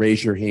unmute and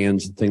raise your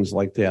hands and things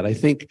like that. I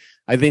think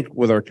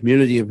with our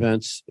community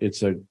events,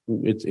 it's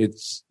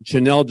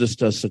Chanel just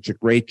does such a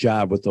great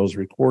job with those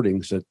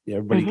recordings that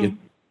everybody gets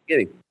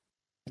getting.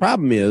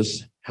 Problem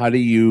is, how do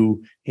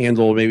you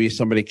handle maybe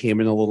somebody came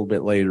in a little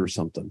bit late or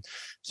something?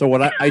 So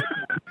what I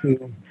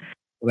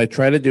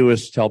try to do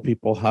is tell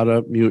people how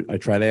to mute. I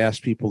try to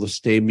ask people to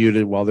stay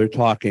muted while they're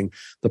talking.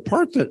 The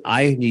part that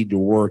I need to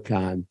work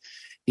on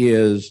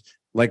is,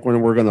 like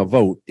when we're going to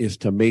vote, is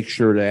to make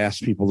sure to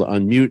ask people to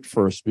unmute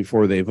first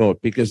before they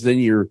vote, because then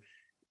you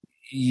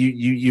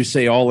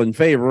say all in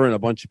favor and a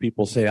bunch of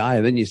people say aye,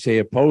 and then you say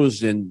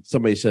opposed and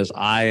somebody says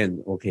aye,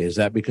 and okay, is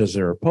that because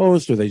they're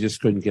opposed or they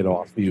just couldn't get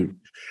off mute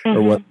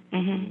or what?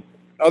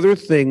 Other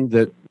thing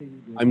that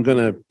I'm going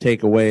to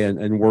take away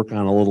and work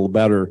on a little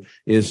better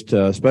is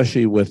to,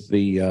 especially with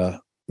the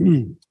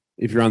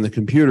if you're on the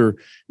computer,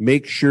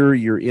 make sure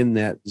you're in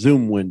that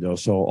Zoom window.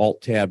 So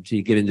Alt Tab till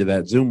you get into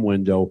that Zoom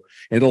window,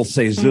 it'll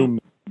say Zoom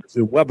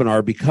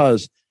webinar,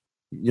 because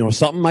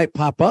something might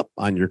pop up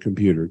on your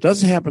computer. It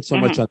doesn't happen so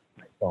much on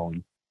the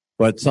phone,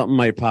 but something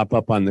might pop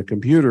up on the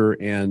computer,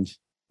 and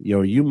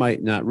you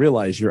might not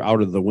realize you're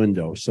out of the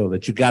window, so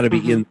that you got to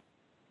be in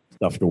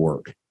stuff to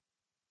work.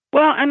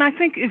 Well, and I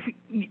think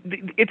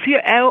it's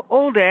your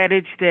old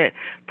adage that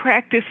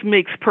practice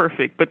makes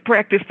perfect, but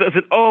practice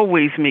doesn't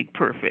always make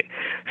perfect.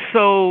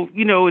 So,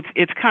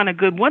 it's kind of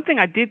good. One thing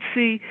I did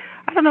see,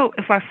 I don't know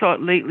if I saw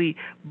it lately,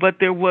 but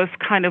there was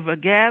kind of a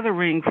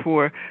gathering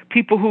for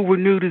people who were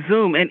new to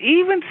Zoom, and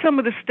even some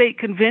of the state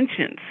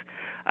conventions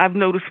I've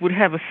noticed would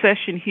have a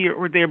session here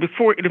or there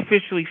before it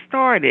officially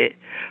started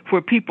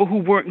for people who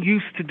weren't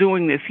used to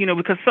doing this,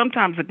 because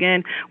sometimes,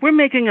 again, we're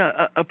making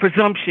a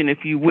presumption,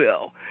 if you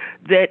will,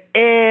 that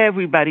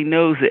everybody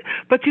knows it.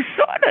 But you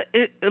sort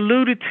of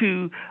alluded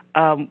to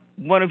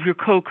one of your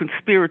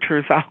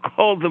co-conspirators, I'll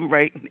call them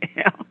right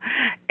now,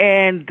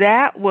 and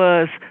that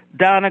was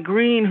Donna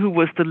Green, who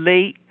was the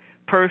late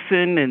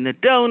person and the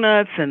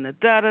donuts and the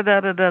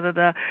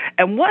da-da-da-da-da-da-da.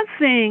 And one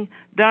thing,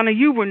 Donna,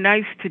 you were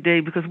nice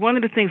today, because one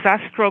of the things I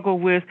struggle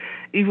with,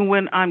 even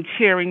when I'm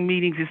chairing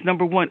meetings, is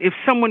number one, if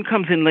someone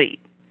comes in late,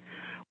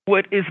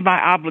 what is my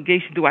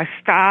obligation? Do I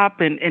stop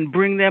and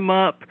bring them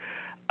up,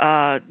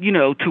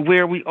 to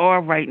where we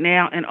are right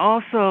now? And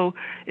also,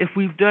 if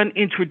we've done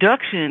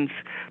introductions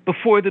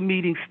before the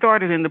meeting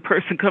started and the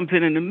person comes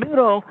in the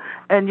middle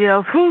and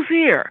yells, "Who's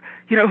here?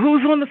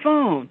 Who's on the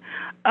phone?"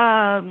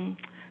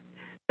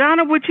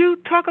 Donna, would you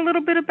talk a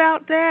little bit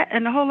about that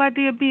and the whole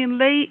idea of being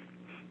late?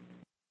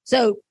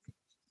 So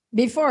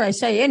before I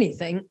say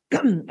anything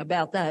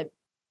about that,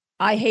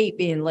 I hate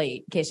being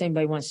late, in case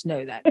anybody wants to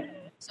know that.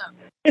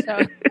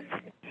 So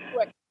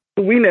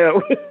we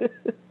know.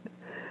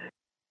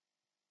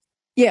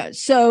 Yeah.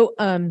 So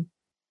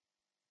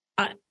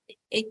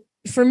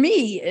for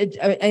me,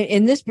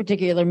 in this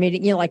particular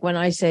meeting, like when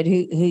I said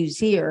who's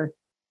here,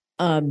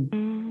 it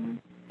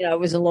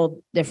was a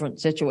little different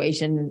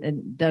situation,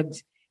 and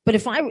Doug's But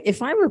if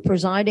I were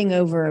presiding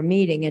over a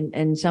meeting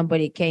and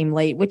somebody came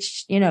late,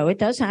 which, it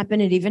does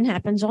happen. It even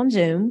happens on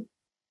Zoom,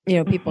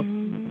 people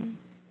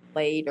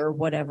late or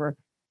whatever.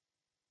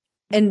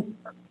 And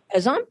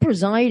as I'm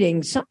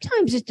presiding,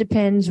 sometimes it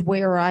depends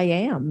where I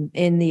am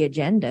in the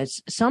agenda.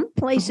 Some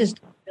places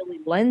don't really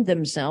lend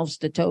themselves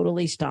to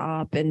totally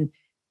stop and,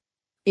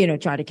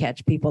 try to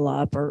catch people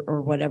up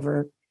or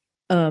whatever.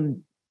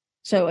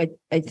 So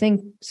I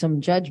think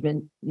some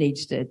judgment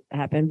needs to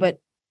happen. But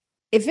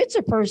if it's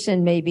a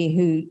person maybe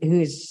who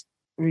is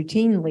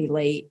routinely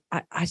late,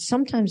 I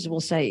sometimes will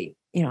say,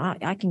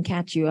 I can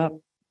catch you up,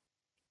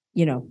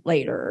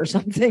 later or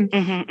something.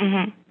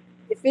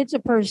 If it's a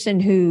person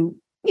who,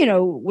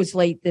 was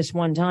late this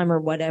one time or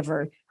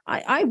whatever,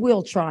 I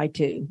will try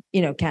to,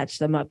 catch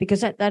them up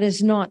because that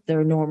is not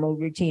their normal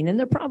routine. And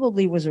there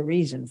probably was a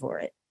reason for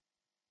it.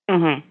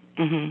 Got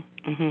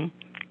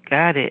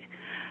it.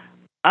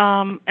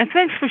 And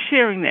thanks for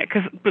sharing that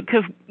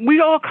because we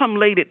all come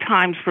late at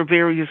times for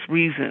various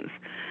reasons.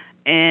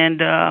 And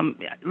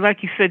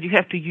like you said, you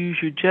have to use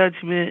your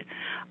judgment.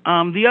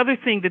 The other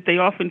thing that they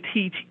often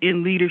teach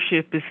in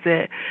leadership is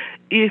that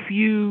if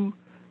you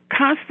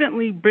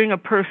constantly bring a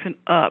person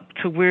up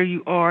to where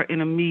you are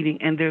in a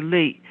meeting and they're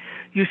late,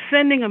 you're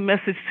sending a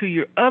message to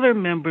your other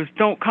members,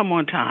 don't come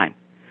on time.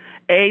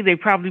 A, they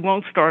probably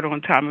won't start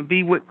on time, and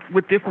B,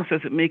 what difference does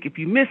it make if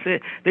you miss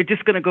it? They're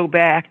just going to go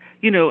back,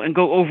 and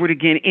go over it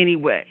again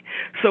anyway.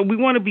 So we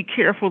want to be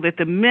careful that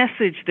the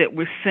message that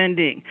we're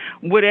sending,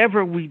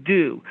 whatever we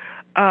do.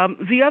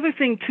 The other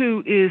thing,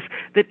 too, is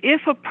that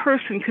if a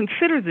person,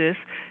 consider this,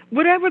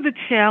 whatever the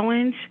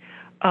challenge,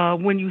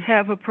 when you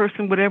have a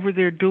person, whatever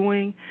they're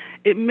doing,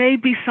 it may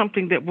be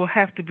something that will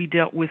have to be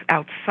dealt with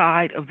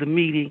outside of the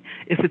meeting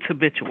if it's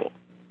habitual.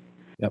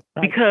 Yep.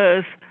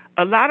 Because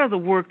a lot of the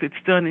work that's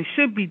done and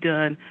should be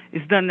done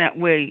is done that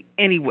way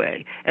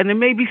anyway. And there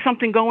may be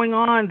something going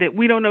on that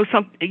we don't know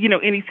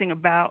anything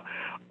about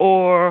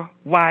or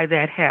why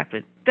that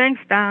happened. Thanks,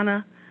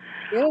 Donna.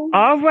 Yeah.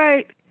 All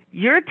right.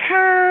 Your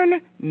turn,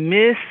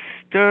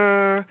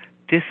 Mr.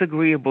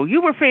 Disagreeable.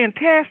 You were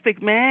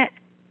fantastic, Matt.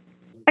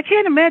 I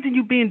can't imagine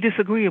you being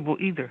disagreeable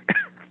either.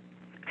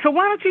 So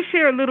why don't you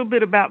share a little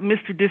bit about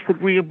Mr.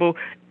 Disagreeable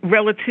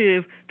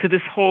relative to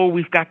this whole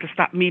we've got to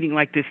stop meeting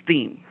like this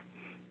theme?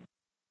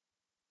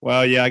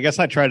 Well, yeah, I guess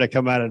I try to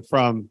come at it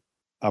from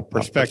a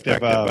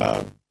perspective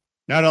of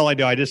not only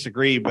do I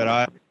disagree, but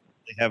I don't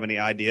really have any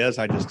ideas.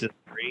 I just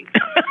disagree.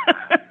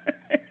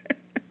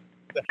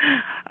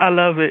 I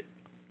love it.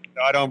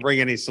 No, I don't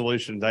bring any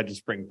solutions. I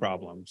just bring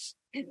problems.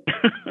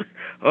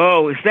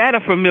 Oh, is that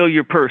a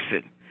familiar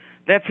person?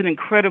 That's an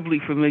incredibly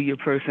familiar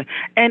person.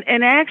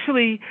 And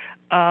actually,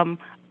 I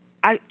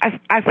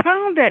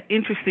found that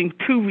interesting,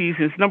 two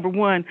reasons. Number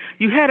one,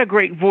 you had a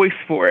great voice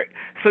for it.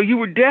 So you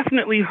were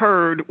definitely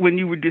heard when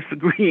you were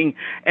disagreeing.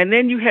 And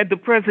then you had the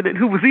president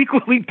who was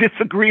equally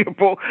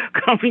disagreeable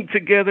coming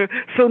together.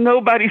 So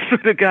nobody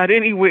sort of got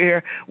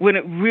anywhere when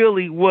it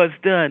really was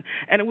done.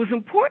 And it was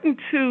important,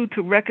 too,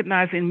 to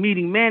recognize in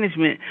meeting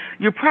management,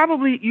 you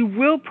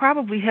will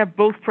probably have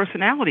both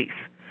personalities.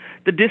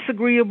 The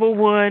disagreeable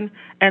one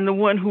and the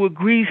one who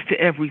agrees to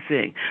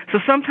everything. So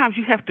sometimes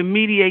you have to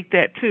mediate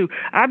that too.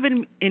 I've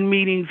been in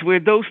meetings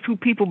where those two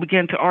people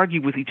began to argue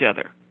with each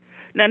other.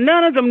 Now,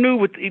 none of them knew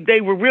what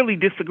they were really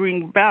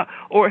disagreeing about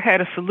or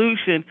had a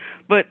solution,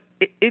 but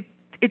it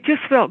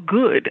just felt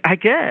good, I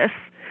guess,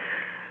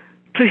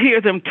 to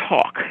hear them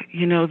talk,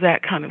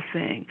 that kind of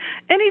thing.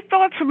 Any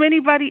thoughts from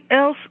anybody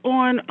else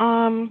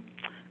on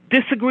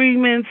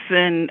disagreements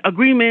and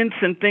agreements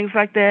and things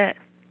like that?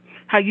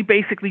 How you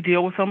basically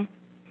deal with them?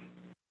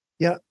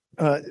 Yeah,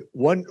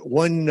 one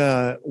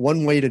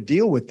way to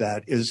deal with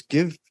that is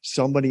give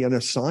somebody an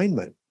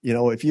assignment.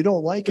 If you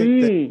don't like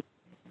it, then,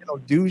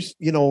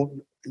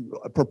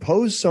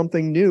 propose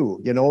something new.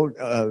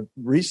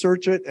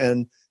 Research it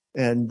and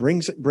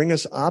bring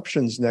us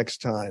options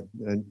next time,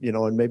 and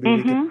maybe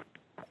we can.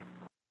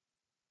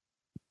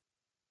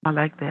 I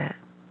like that.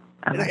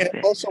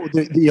 Also,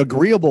 the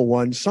agreeable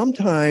one.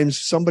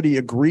 Sometimes somebody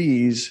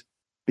agrees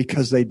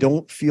because they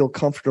don't feel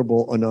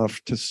comfortable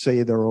enough to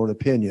say their own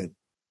opinion.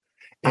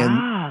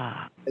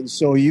 And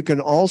so you can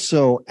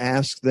also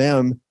ask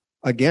them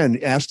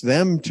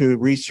to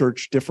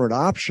research different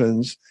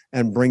options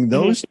and bring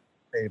those to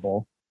the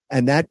table.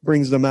 And that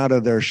brings them out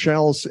of their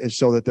shells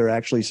so that they're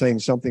actually saying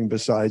something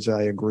besides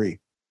I agree.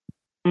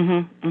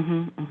 Thanks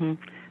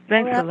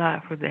a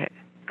lot for that.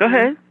 Go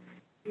ahead.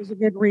 There's a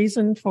good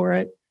reason for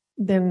it.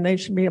 Then they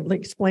should be able to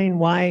explain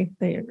why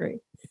they agree.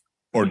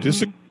 Or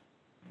disagree.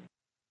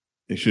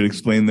 They should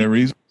explain their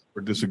reasons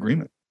for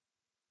disagreement.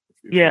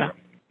 Yeah.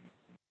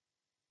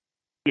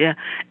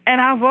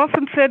 And I've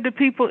often said to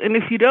people, and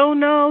if you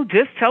don't know,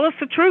 just tell us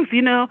the truth.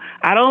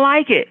 I don't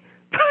like it.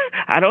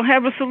 I don't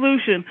have a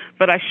solution,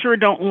 but I sure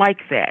don't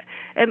like that.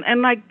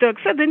 And like Doug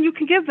said, then you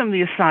can give them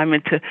the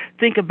assignment to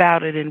think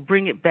about it and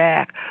bring it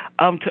back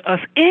to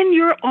us in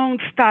your own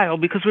style.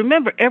 Because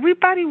remember,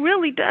 everybody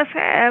really does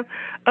have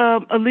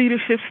a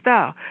leadership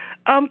style.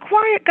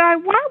 Quiet guy,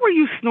 why were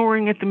you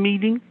snoring at the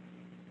meeting?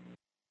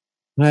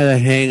 I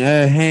had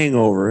a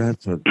hangover.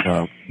 That's what.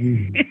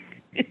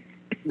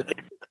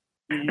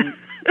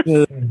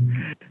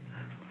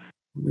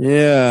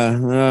 Yeah, I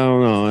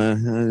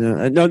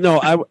don't know. No.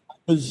 I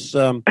was.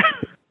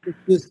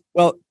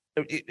 Well,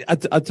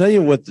 I'll tell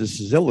you what this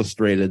is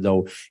illustrated.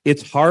 Though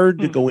it's hard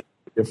to go into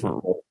a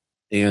different role,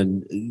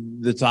 and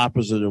it's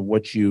opposite of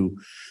what you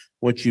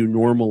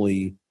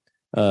normally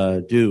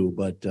do.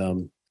 But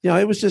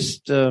it was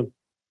just.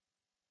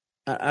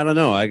 I don't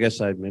know. I guess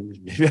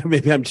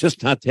maybe I'm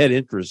just not that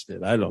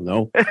interested. I don't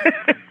know.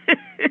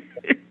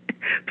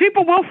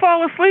 People will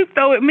fall asleep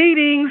though at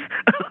meetings.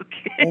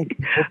 Okay.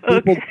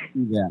 People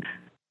do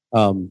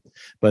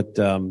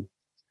that.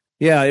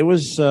 Yeah, it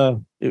was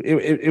fun.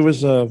 It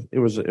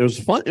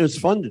was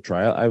fun to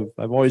try. I've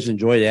always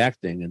enjoyed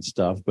acting and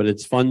stuff, but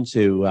it's fun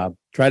to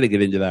try to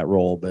get into that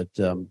role. But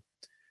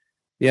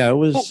yeah, it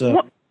was.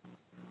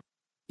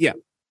 Yeah.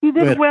 You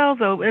did well,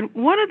 though, and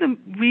one of the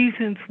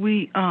reasons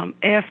we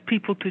ask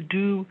people to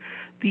do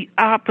the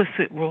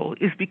opposite role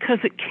is because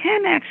it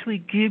can actually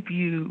give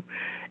you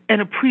an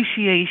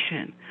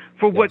appreciation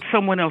for what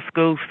someone else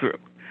goes through.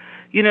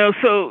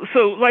 So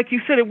like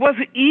you said, it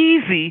wasn't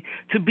easy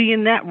to be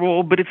in that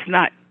role, but it's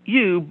not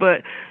you.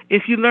 But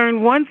if you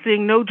learn one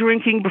thing, no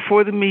drinking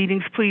before the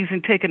meetings, please,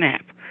 and take a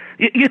nap.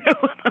 You know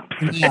what I'm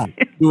saying?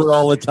 Yeah, do it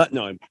all the time.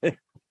 No,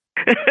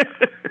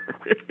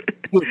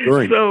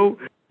 So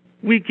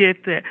we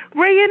get that.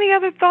 Ray, any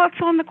other thoughts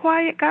on the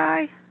quiet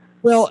guy?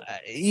 Well,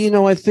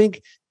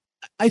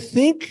 I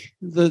think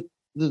the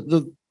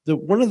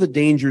one of the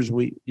dangers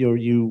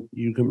you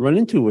can run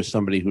into with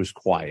somebody who's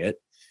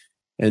quiet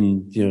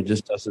and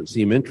just doesn't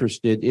seem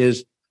interested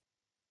is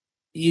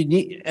you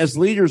need, as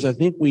leaders, I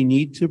think we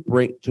need to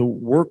work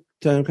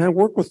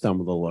with them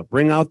a little,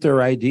 bring out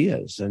their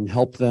ideas and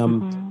help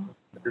them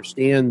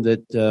understand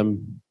that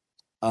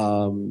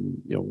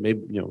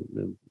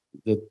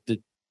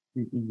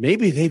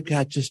maybe they've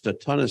got just a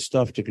ton of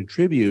stuff to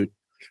contribute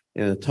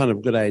and a ton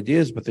of good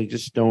ideas, but they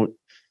just don't.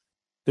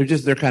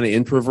 They're kind of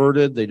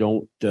introverted. They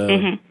don't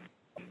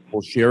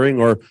sharing,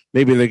 or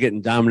maybe they're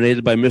getting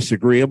dominated by Miss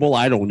Agreeable.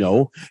 I don't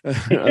know.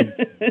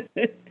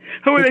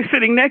 Who are they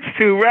sitting next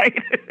to, right?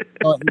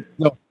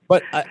 No,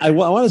 but I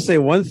want to say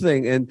one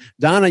thing, and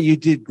Donna, you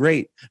did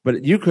great,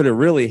 but you could have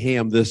really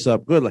hammed this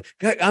up good. Like,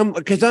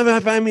 because I'm going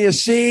to find me a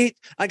seat.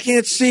 I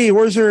can't see.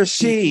 Where's there a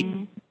seat?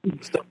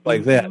 Stuff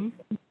like that.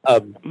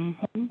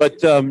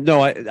 But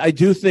no, I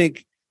do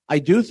think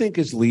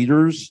as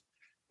leaders,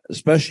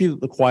 especially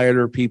the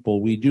quieter people,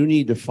 we do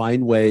need to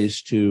find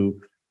ways to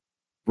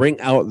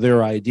bring out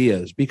their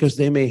ideas, because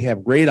they may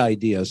have great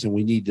ideas, and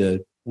we need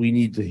to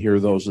hear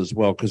those as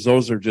well, because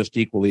those are just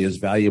equally as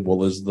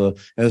valuable as the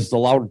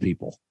loud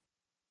people.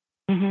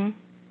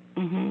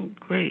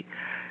 Great.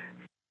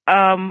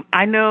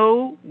 I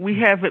know we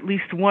have at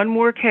least one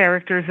more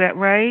character. Is that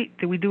right?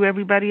 Did we do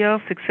everybody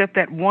else except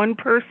that one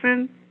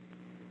person?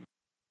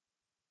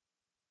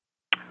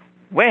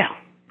 Well,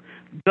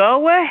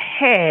 go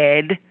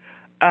ahead,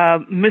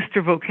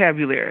 Mr.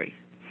 Vocabulary.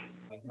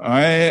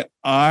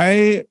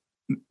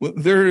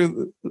 There are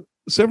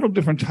several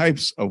different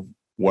types of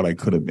what I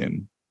could have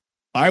been.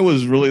 I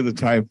was really the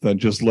type that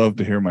just loved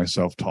to hear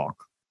myself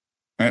talk,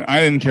 and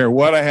I didn't care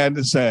what I had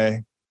to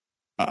say.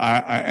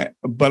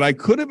 But I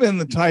could have been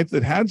the type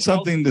that had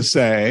something to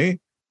say.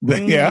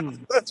 Yeah,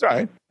 that's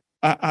right.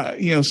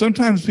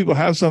 Sometimes people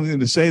have something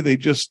to say. They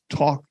just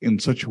talk in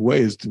such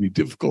ways to be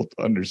difficult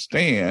to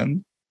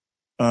understand.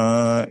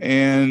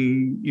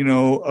 And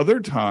other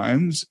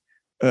times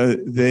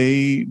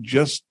they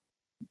just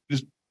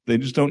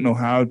don't know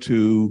how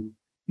to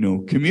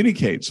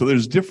communicate. So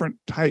there's different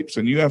types,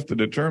 and you have to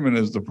determine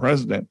as the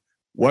president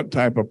what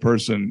type of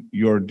person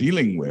you're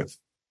dealing with,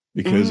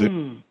 because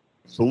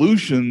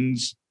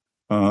solutions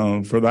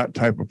for that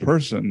type of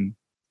person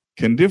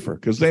can differ,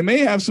 because they may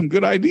have some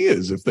good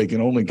ideas if they can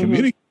only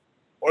communicate,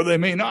 or they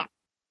may not.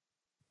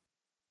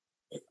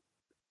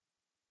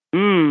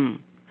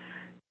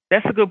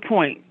 That's a good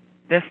point.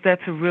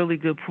 That's a really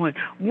good point.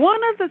 One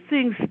of the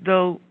things,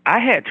 though, I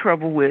had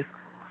trouble with,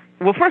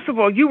 well, first of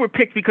all, you were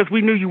picked because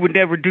we knew you would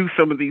never do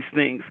some of these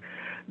things.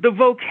 The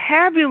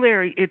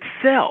vocabulary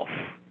itself,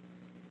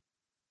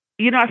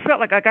 I felt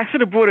like I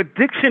should have brought a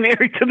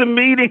dictionary to the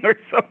meeting or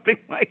something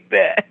like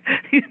that,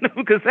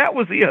 because that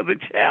was the other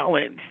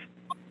challenge.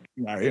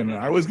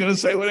 I was going to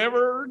say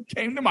whatever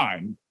came to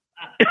mind.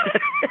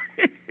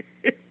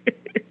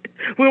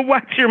 We'll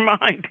watch your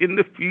mind in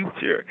the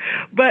future.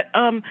 But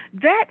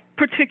that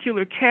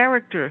particular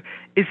character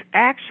is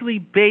actually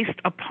based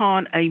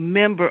upon a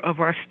member of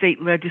our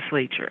state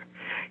legislature.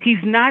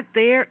 He's not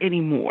there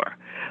anymore.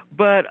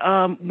 But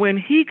when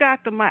he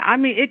got the mic,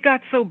 it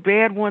got so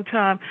bad one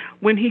time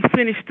when he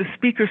finished, the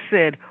speaker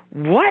said,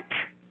 "What?"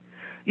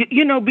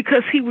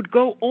 Because he would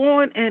go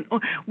on and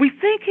on. We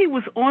think he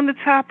was on the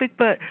topic,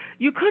 but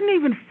you couldn't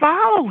even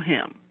follow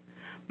him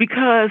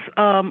because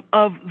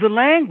of the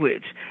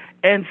language.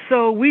 And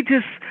so we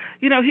just,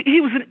 he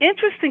was an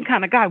interesting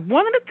kind of guy.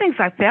 One of the things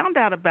I found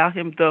out about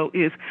him, though,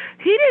 is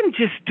he didn't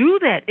just do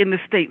that in the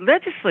state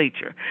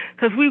legislature,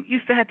 because we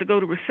used to have to go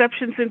to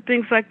receptions and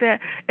things like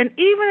that. And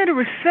even at a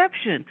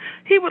reception,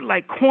 he would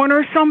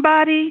corner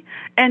somebody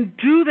and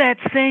do that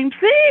same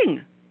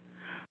thing.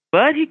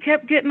 But he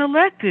kept getting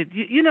elected,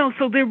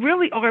 so there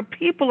really are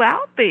people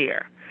out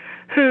there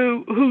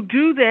who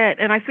do that,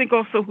 and I think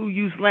also who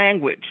use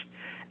language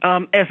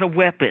as a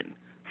weapon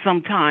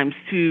sometimes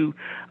to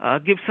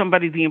give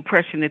somebody the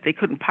impression that they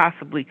couldn't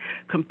possibly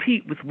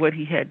compete with what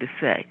he had to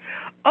say.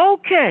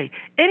 Okay,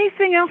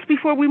 anything else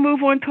before we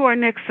move on to our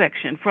next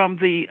section from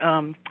the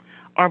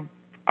our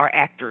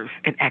actors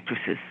and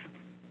actresses?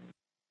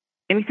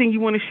 Anything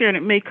you want to share, and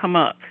it may come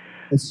up.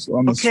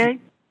 Okay.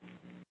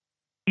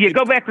 Yeah,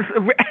 go back.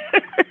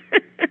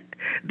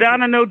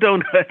 Donna, no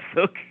donuts.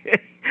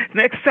 Okay.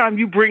 Next time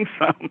you bring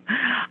some.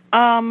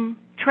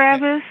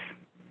 Travis?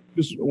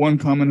 Just one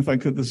comment, if I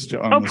could. This is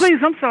please.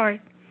 I'm sorry.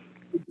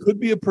 It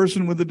could be a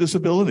person with a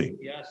disability.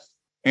 Yes.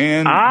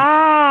 And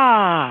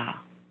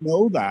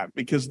know that,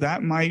 because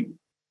that might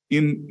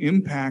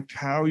impact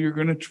how you're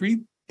going to treat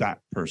that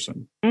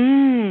person.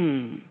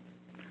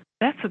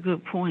 That's a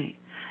good point.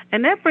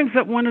 And that brings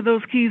up one of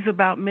those keys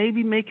about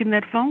maybe making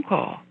that phone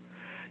call.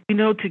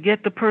 To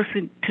get the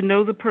person, to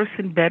know the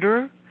person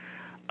better,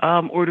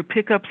 or to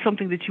pick up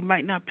something that you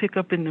might not pick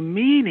up in the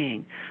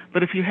meeting.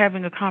 But if you're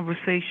having a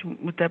conversation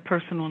with that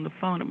person on the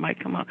phone, it might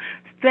come up.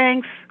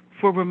 Thanks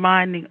for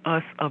reminding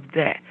us of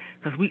that,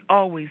 because we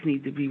always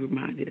need to be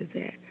reminded of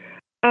that.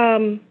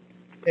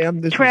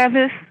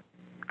 Travis,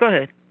 go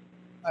ahead.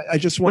 I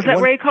just want. Was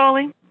that Ray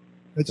calling?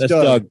 It's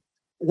Doug.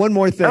 One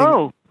more thing.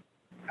 Oh.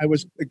 I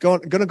was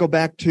going to go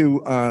back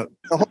to the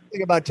whole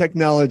thing about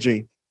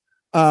technology.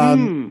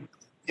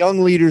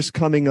 Young leaders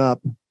coming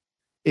up,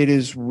 it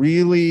is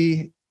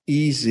really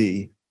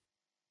easy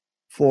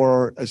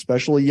for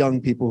especially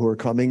young people who are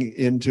coming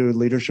into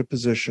leadership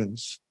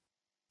positions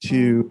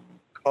to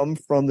come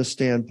from the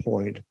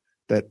standpoint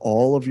that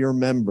all of your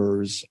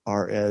members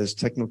are as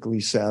technically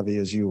savvy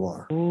as you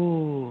are.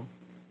 Ooh.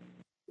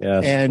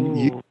 Yes. And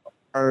you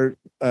are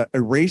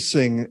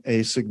erasing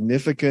a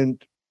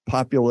significant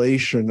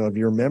population of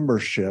your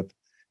membership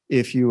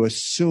if you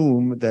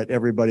assume that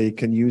everybody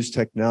can use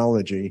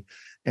technology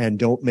and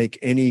don't make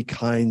any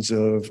kinds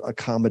of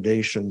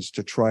accommodations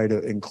to try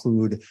to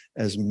include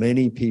as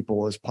many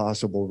people as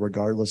possible,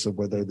 regardless of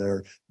whether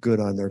they're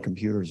good on their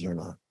computers or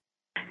not.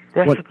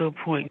 That's a good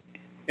point.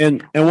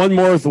 And one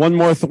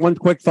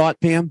quick thought,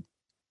 Pam,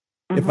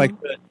 if I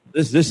could.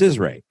 This is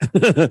Ray.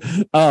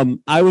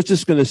 I was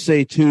just going to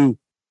say too,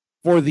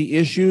 for the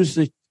issues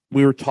that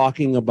we were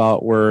talking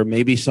about, where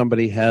maybe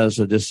somebody has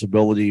a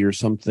disability or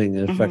something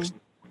that affects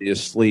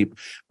sleep,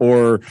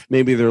 or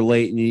maybe they're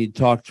late and you need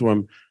to talk to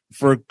them.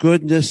 For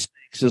goodness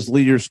sakes, as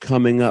leaders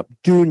coming up,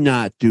 do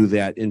not do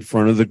that in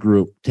front of the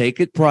group.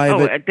 Take it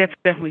private. Oh, that's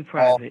definitely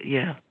private.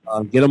 Yeah.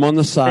 Get them on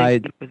the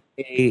side.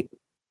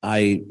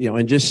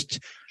 And just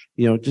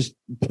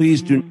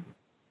please do.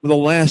 The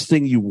last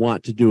thing you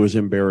want to do is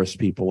embarrass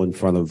people in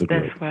front of the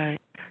group. That's right.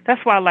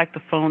 That's why I like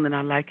the phone and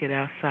I like it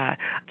outside.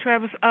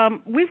 Travis,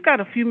 we've got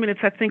a few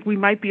minutes. I think we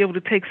might be able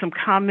to take some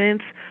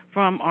comments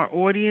from our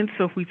audience.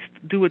 So if we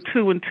do a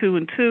 2 and 2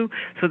 and 2,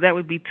 so that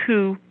would be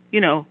 2,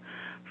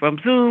 from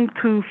Zoom,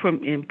 2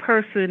 from in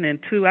person, and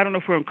 2, I don't know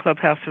if we're on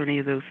Clubhouse or any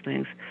of those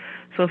things.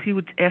 So if you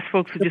would ask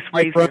folks to just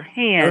raise their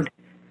hand.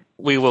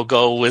 We will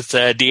go with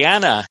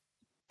Deanna.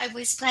 I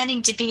was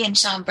planning to be in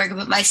Schaumburg,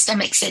 but my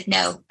stomach said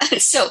no.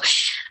 So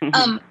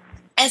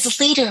as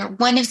a leader,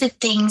 one of the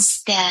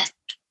things that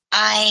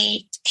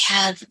I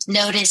have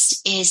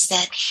noticed is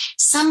that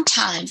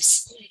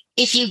sometimes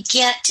if you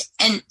get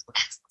an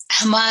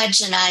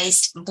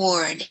homogenized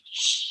board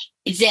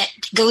that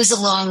goes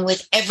along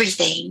with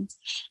everything,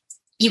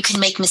 you can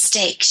make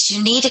mistakes.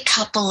 You need a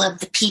couple of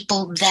the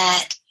people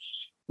that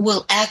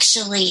will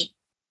actually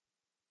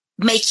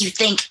make you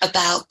think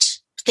about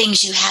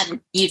things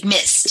you'd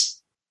missed.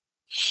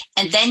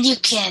 And then you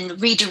can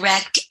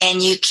redirect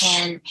and you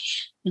can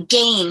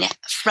gain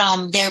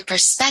from their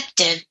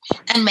perspective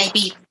and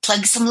maybe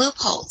plug some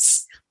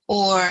loopholes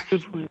or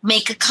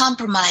make a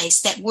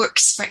compromise that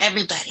works for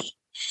everybody.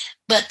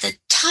 But the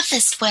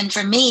toughest one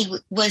for me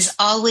was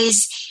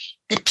always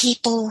the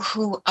people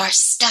who are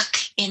stuck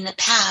in the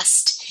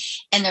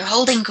past and they're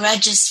holding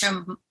grudges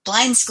from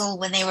blind school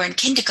when they were in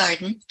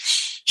kindergarten.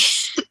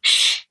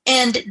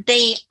 And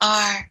they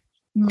are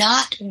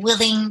not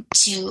willing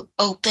to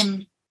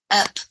open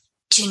up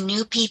to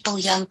new people,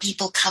 young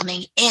people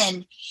coming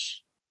in.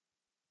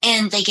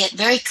 And they get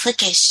very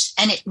cliquish,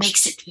 and it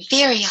makes it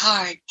very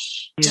hard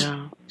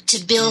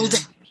to build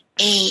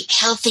a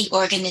healthy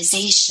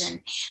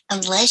organization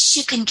unless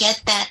you can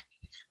get that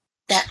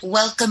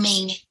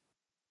welcoming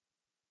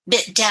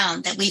bit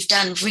down that we've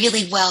done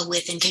really well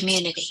with in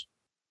community.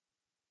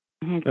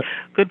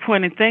 Good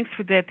point, and thanks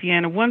for that,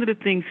 Deanna. One of the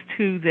things,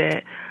 too,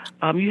 that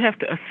you have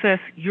to assess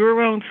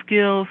your own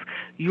skills,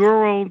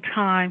 your own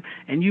time,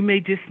 and you may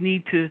just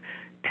need to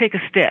take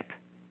a step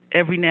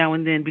every now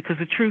and then, because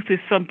the truth is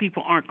some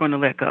people aren't going to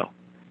let go.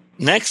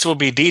 Next will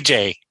be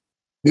DJ.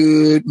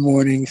 Good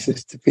morning,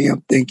 Sister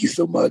Pam. Thank you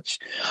so much.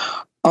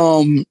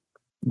 The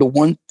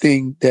one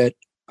thing that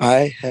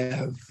I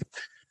have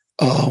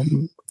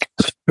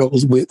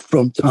struggles with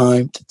from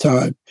time to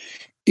time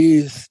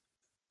is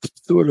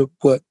sort of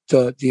what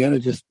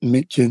Deanna just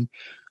mentioned.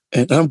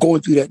 And I'm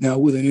going through that now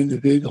with an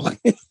individual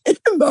in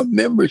my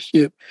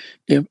membership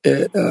in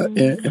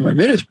my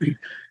ministry.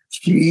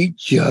 She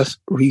just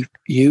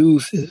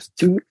refuses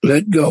to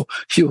let go.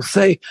 She'll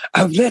say,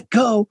 I've let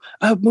go.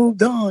 I've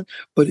moved on.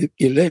 But if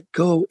you let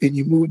go and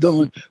you moved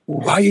on,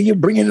 why are you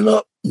bringing it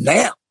up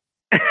now?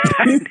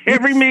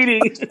 Every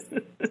meeting.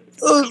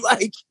 It was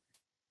like,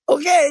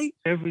 okay,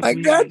 I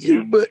got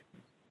you, but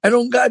I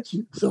don't got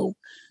you. So,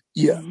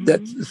 yeah,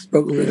 that's the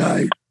struggle that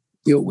I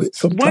deal with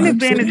sometimes. One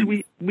advantage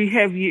we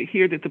have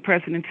here that the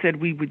president said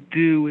we would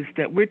do is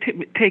that we're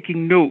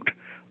taking note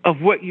of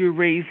what you're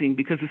raising,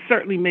 because it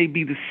certainly may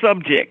be the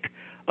subject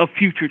of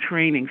future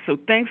training. So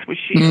thanks for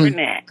sharing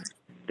that.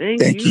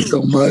 Thank you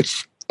so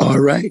much. All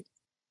right.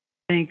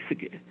 Thanks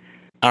again.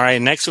 All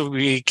right, next will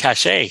be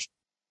Cache.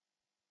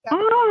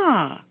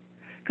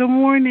 Good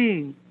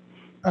morning.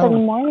 Good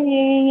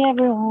morning,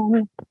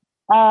 everyone.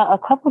 A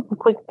couple of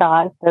quick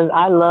thoughts, because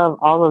I love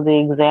all of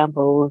the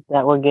examples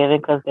that were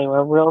given because they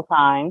were real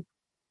time.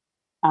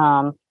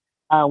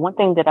 One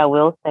thing that I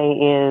will say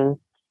is,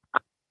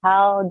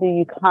 how do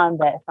you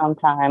combat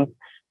sometimes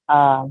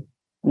not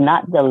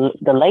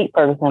the late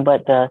person,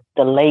 but the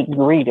late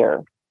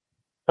greeter?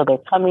 So they're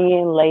coming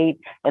in late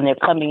and they're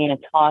coming in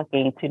and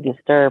talking to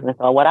disturb. And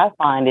so what I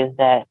find is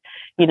that,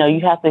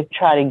 you have to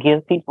try to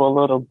give people a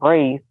little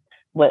grace.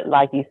 But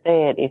like you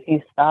said, if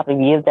you stop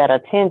and give that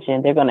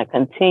attention, they're going to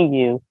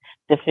continue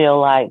to feel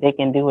like they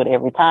can do it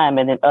every time.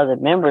 And then other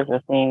members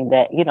are seeing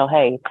that,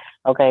 hey,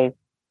 okay,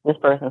 this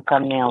person's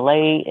coming in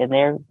late and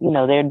they're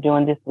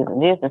doing this, this,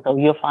 and this. And so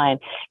you'll find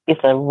it's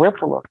a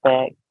ripple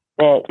effect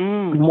that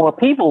more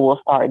people will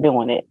start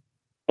doing it.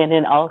 And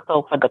then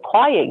also for the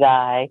quiet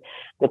guy,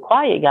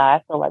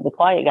 I feel like the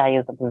quiet guy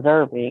is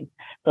observing.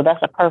 So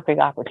that's a perfect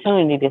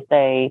opportunity to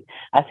say,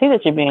 I see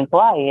that you're being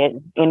quiet.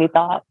 Any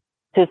thoughts?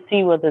 To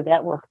see whether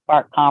that will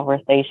spark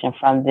conversation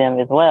from them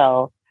as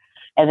well.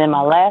 And then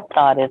my last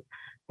thought is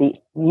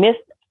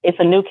it's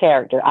a new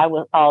character. I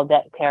would call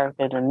that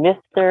character the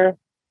Mr.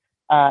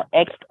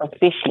 Ex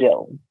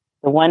officio,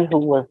 the one who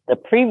was the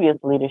previous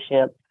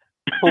leadership,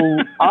 who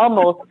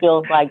almost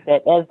feels like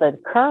that as the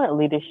current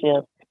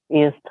leadership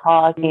is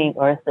talking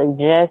or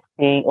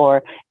suggesting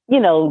or,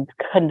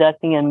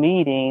 conducting a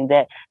meeting,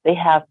 that they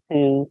have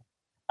to,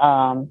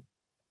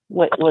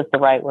 what's the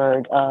right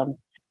word?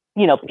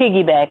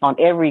 Piggyback on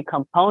every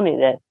component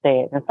that's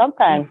said. And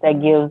sometimes that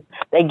gives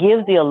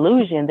the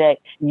illusion that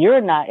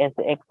you're not, as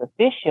the ex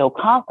officio,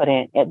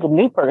 confident that the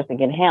new person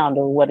can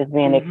handle what is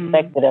being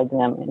expected of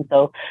them. And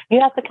so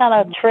you have to kind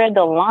of tread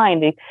the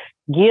line to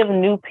give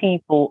new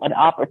people an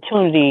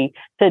opportunity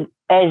to,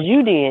 as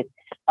you did,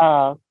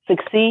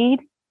 succeed,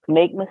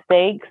 make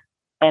mistakes,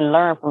 and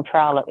learn from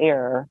trial and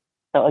error.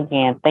 So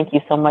again, thank you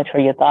so much for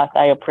your thoughts.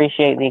 I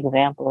appreciate the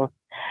examples.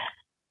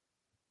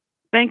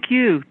 Thank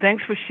you.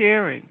 Thanks for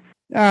sharing.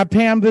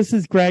 Pam, this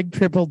is Greg,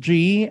 Triple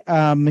G,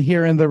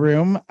 here in the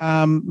room.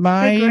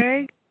 Hey,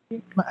 Greg.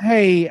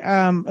 Hey,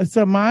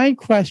 so my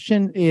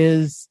question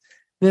is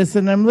this,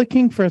 and I'm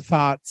looking for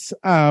thoughts,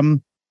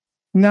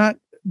 not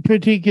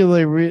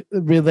particularly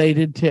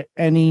related to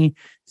any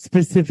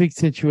specific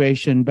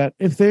situation, but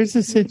if there's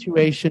a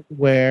situation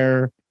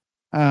where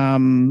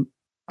I'm,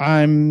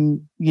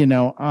 on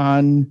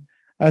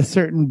a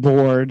certain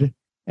board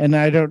and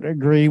I don't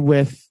agree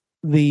with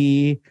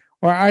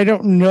or I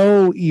don't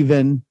know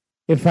even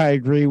if I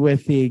agree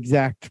with the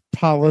exact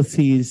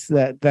policies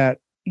that the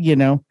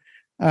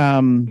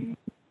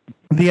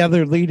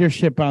other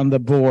leadership on the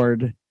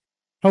board,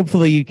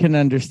 hopefully you can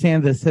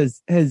understand this, what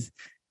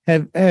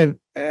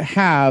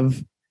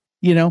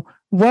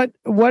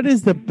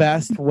is the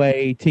best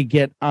way to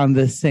get on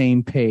the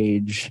same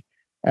page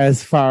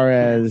as far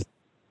as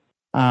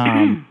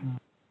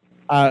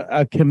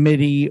a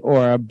committee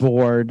or a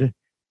board?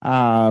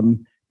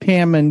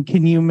 Pam, and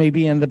can you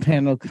maybe in the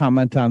panel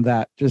comment on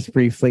that just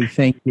briefly?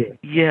 Thank you.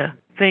 Yeah,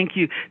 thank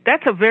you.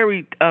 That's a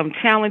very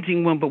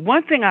challenging one. But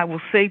one thing I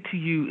will say to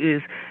you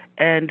is,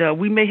 and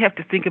we may have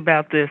to think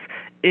about this,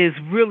 is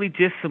really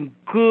just some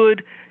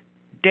good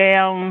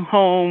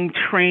down-home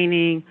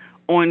training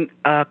on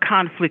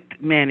conflict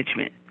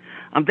management.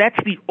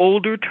 That's the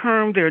older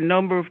term. There are a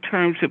number of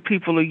terms that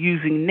people are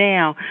using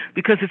now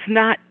because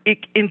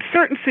in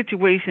certain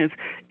situations,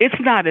 it's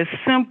not as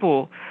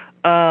simple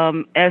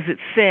as it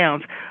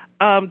sounds.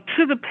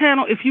 To the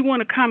panel, if you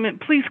want to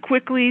comment, please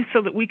quickly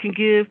so that we can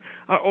give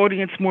our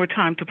audience more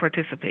time to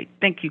participate.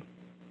 Thank you.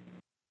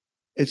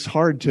 It's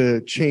hard to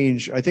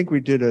change. I think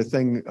we did a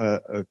thing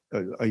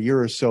a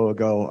year or so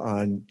ago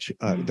on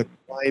the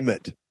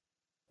climate.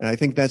 And I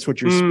think that's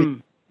what you're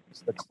speaking,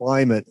 the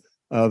climate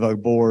of a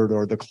board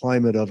or the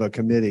climate of a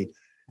committee.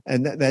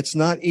 And that's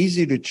not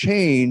easy to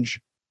change.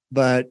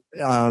 But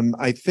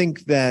I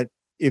think that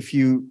if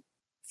you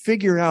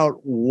figure out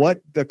what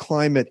the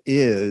climate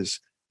is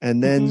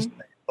and then say,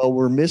 well,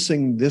 we're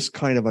missing this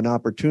kind of an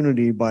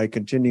opportunity by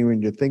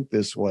continuing to think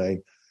this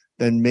way,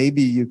 then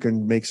maybe you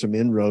can make some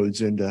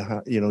inroads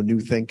into new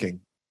thinking.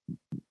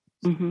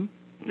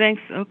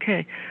 Thanks.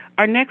 Okay.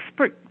 Our next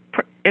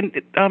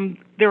and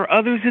there are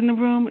others in the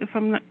room, if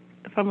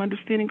I'm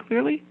understanding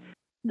clearly.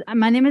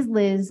 My name is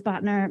Liz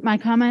Botner. My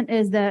comment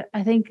is that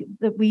I think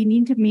that we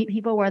need to meet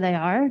people where they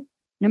are,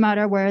 no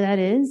matter where that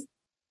is,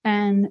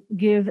 and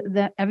give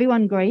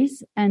everyone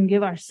grace and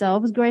give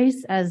ourselves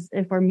grace as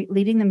if we're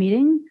leading the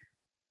meeting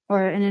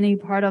or in any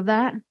part of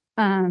that,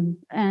 and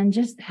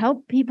just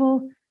help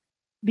people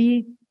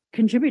be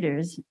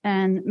contributors.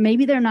 And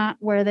maybe they're not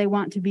where they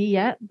want to be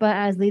yet, but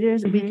as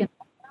leaders, we can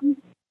help them,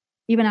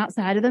 even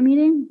outside of the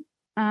meeting.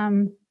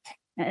 And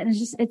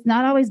it's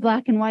not always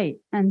black and white.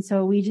 And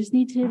so we just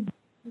need to be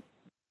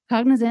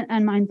cognizant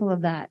and mindful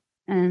of that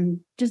and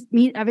just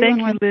meet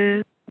everyone. Thank you,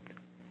 Liz.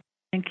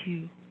 Thank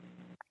you.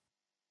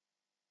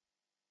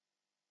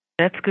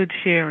 That's good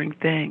sharing.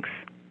 Thanks.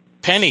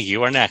 Penny,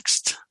 you are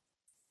next.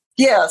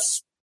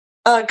 Yes.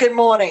 Good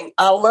morning.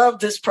 I love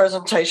this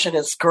presentation.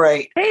 It's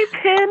great. Hey,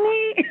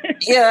 Penny.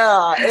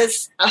 Yeah.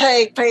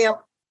 Hey, Pam.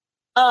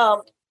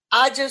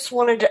 I just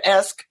wanted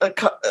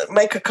to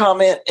make a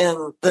comment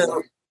and then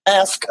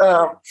ask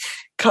a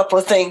couple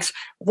of things.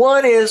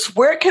 One is,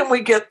 where can we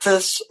get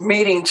this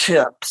meeting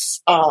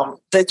tips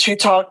that you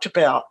talked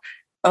about?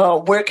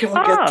 Where can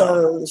we get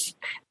those?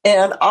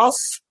 And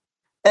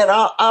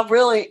I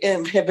really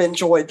have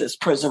enjoyed this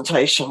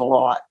presentation a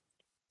lot.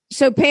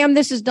 So, Pam,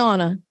 this is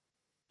Donna.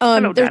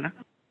 Hello, Donna.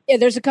 Yeah,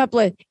 there's a couple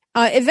of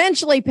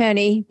eventually,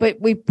 Penny, but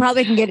we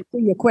probably can get it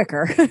to you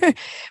quicker.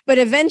 But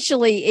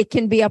eventually, it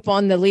can be up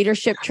on the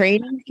Leadership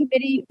Training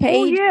Committee page.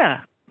 Oh,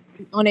 yeah.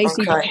 On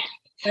ACB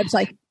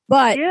website.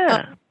 But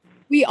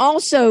we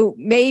also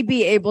may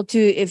be able to,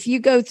 if you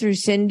go through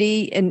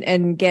Cindy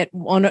and get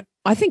one.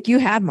 I think you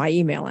have my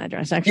email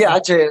address, actually. Yeah,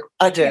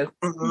 I do.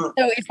 Mm-hmm.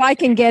 So if I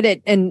can get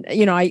it, and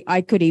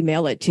I could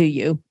email it to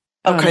you.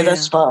 Okay,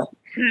 that's fine.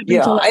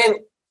 Yeah,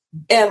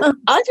 and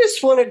I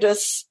just wanted to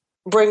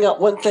bring up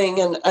one thing,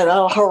 and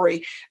I'll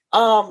hurry.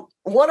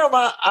 One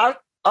of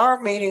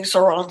our meetings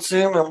are on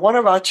Zoom, and one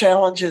of our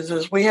challenges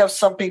is we have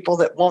some people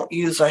that won't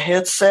use a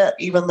headset,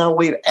 even though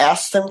we've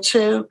asked them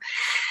to.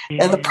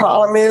 And the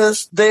problem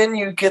is then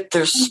you get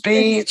their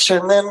speech,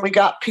 and then we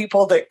got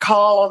people that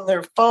call on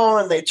their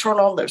phone and they turn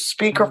on their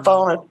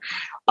speakerphone. And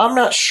I'm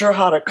not sure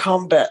how to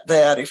combat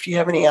that, if you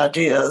have any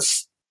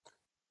ideas.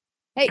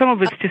 Hey, some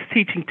of it's just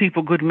teaching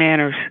people good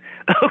manners.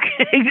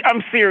 Okay,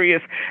 I'm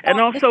serious.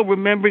 And also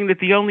remembering that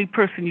the only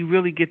person you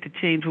really get to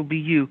change will be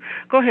you.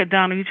 Go ahead,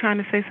 Donna. Are you trying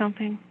to say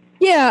something?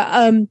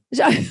 Yeah.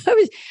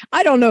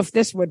 I don't know if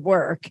this would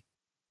work,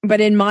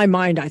 but in my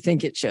mind, I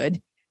think it should.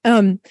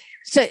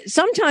 So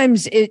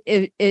sometimes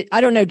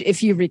I don't know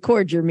if you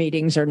record your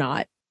meetings or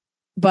not,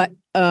 but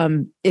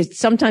it's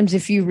sometimes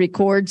if you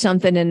record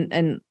something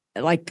and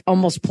like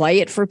almost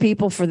play it for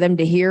people for them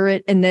to hear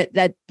it, and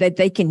that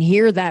they can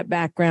hear that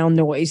background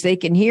noise, they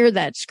can hear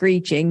that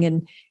screeching,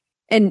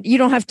 and you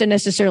don't have to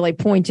necessarily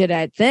point it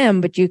at them,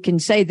 but you can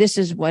say, this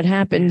is what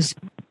happens,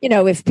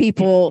 if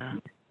people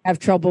have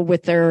trouble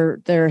with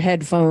their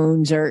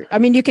headphones, or, I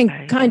mean, you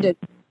can kind of,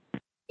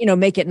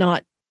 make it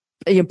not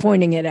you're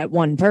pointing it at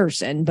one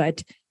person,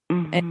 but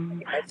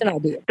it's an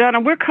idea. Donna,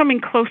 we're coming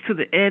close to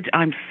the edge.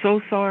 I'm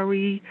so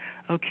sorry.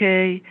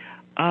 Okay.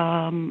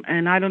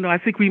 And I don't know. I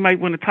think we might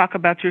want to talk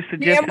about your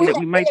suggestion that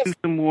we might do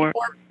some more.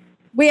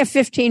 We have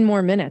 15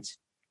 more minutes.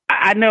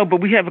 I know,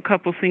 but we have a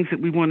couple of things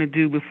that we want to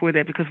do before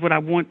that, because what I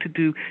want to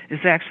do is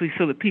actually,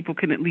 so that people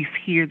can at least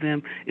hear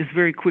them, is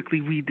very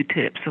quickly read the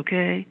tips,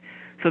 okay?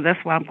 So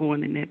that's why I'm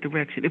going in that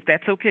direction. If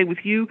that's okay with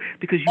you,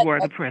 because you are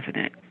the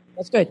president.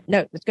 That's good.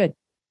 No, that's good.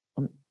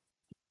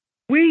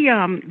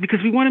 Because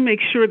we want to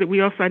make sure that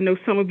we also, I know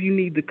some of you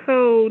need the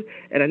code,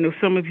 and I know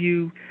some of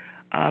you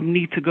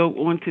need to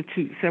go on to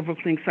several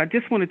things. So I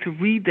just wanted to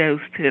read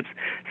those tips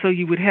so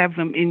you would have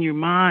them in your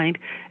mind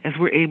as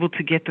we're able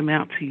to get them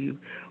out to you.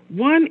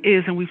 One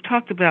is, and we've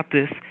talked about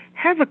this,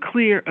 have a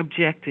clear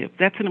objective.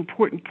 That's an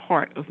important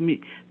part of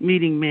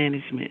meeting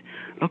management.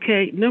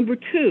 Okay. Number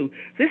two,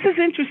 this is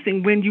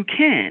interesting, when you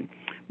can.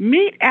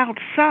 Meet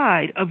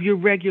outside of your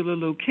regular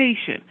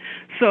location.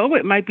 So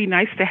it might be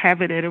nice to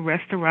have it at a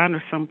restaurant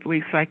or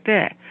someplace like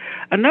that.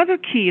 Another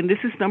key, and this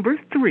is number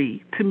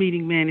 3 to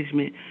meeting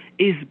management,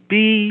 is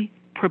be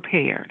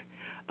prepared.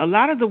 A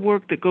lot of the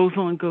work that goes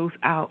on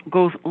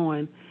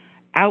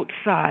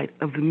outside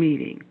of the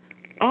meeting.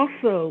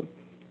 Also,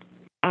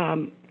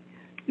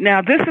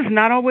 now this is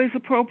not always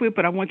appropriate,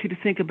 but I want you to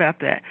think about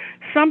that.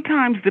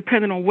 Sometimes,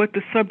 depending on what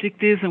the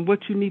subject is and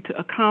what you need to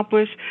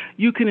accomplish,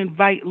 you can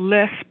invite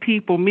less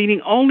people,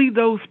 meaning only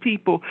those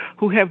people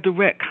who have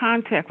direct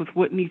contact with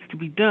what needs to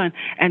be done,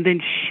 and then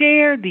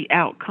share the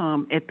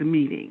outcome at the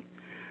meeting.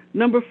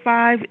 Number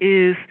 5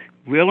 is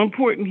real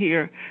important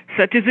here.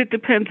 Such as it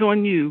depends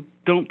on you,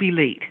 don't be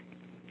late.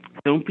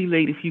 Don't be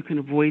late if you can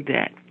avoid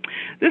that.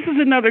 This is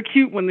another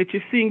cute one that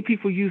you're seeing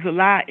people use a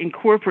lot in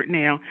corporate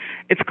now,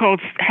 it's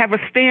called have a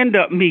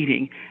stand-up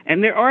meeting.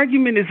 And their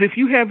argument is if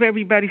you have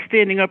everybody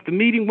standing up, the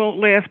meeting won't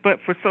last but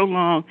for so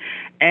long.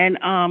 And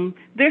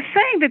they're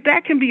saying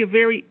that can be a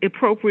very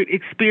appropriate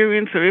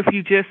experience, or if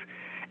you just,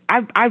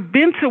 I've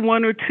been to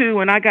one or two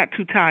and I got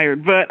too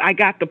tired, but I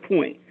got the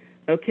point,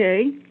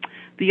 okay?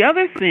 The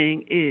other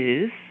thing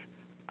is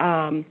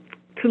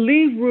to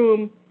leave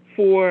room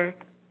for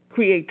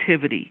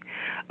creativity.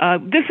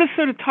 This is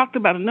sort of talked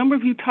about, a number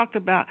of you talked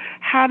about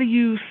how do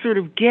you sort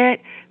of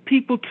get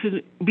people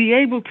to be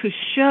able to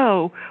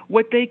show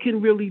what they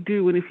can really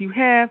do. And if you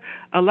have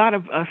a lot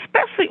of,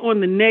 especially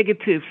on the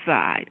negative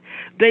side,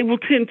 they will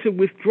tend to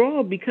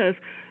withdraw because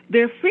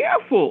they're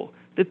fearful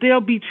that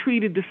they'll be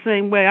treated the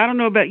same way. I don't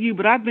know about you,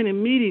 but I've been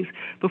in meetings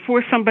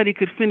before somebody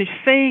could finish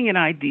saying an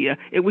idea,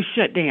 it was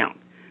shut down.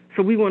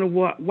 So we want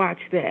to watch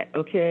that,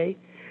 okay?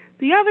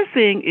 The other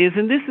thing is,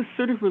 and this is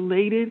sort of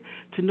related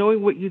to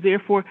knowing what you're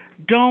there for,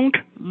 don't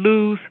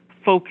lose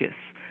focus.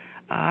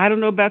 I don't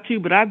know about you,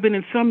 but I've been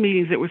in some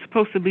meetings that were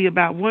supposed to be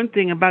about one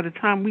thing, and by the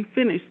time we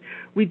finished,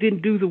 we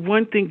didn't do the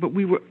one thing, but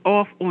we were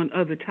off on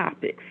other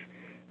topics,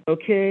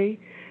 okay?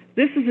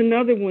 This is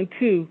another one,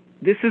 too.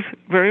 This is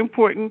very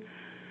important,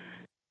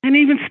 and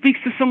even speaks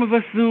to some of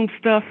us Zoom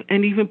stuff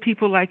and even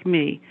people like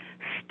me.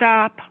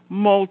 Stop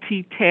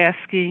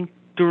multitasking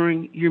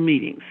during your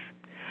meetings.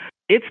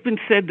 It's been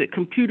said that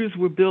computers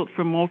were built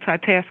for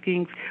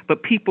multitasking,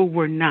 but people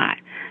were not.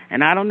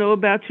 And I don't know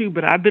about you,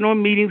 but I've been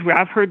on meetings where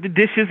I've heard the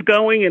dishes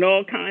going and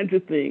all kinds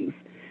of things.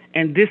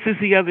 And this is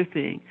the other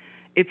thing.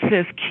 It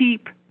says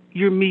keep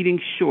your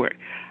meetings short.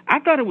 I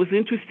thought it was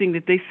interesting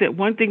that they said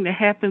one thing that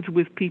happens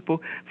with people,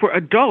 for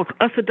adults,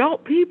 us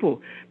adult people,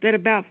 that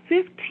about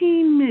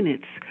 15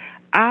 minutes,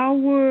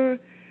 our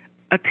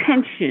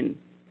attention,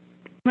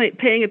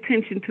 paying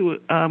attention to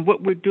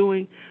what we're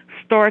doing,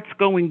 starts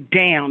going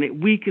down.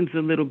 It weakens a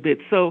little bit.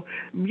 So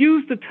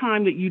use the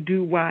time that you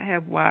do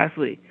have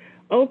wisely.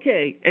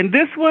 Okay, and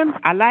this one,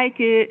 I like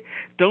it.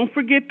 Don't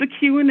forget the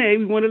Q&A.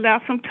 We want to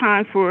allow some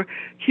time for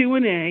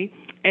Q&A.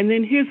 And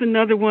then here's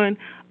another one.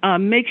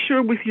 Make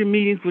sure with your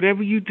meetings,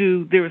 whatever you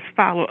do, there is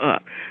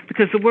follow-up.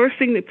 Because the worst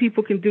thing that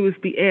people can do is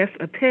be asked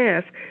a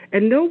task,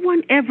 and no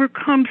one ever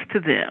comes to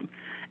them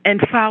and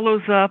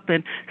follows up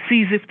and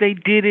sees if they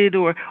did it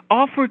or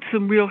offered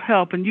some real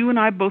help. And you and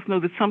I both know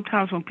that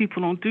sometimes when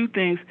people don't do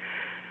things,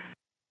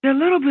 they're a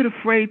little bit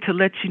afraid to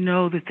let you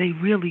know that they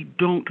really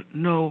don't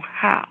know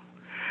how.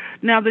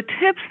 Now, the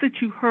tips that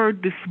you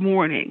heard this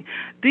morning,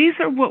 these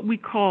are what we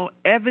call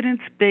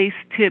evidence-based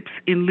tips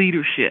in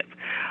leadership.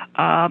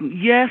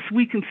 Yes,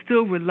 we can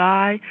still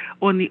rely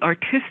on the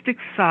artistic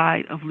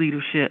side of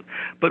leadership,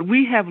 but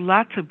we have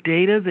lots of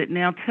data that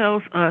now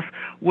tells us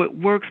what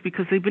works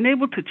because they've been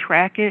able to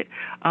track it,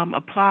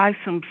 apply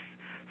some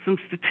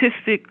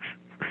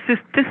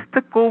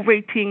statistical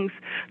ratings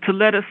to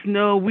let us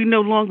know we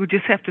no longer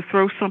just have to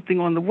throw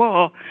something on the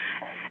wall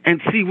and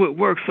see what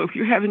works. So if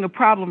you're having a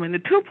problem, and the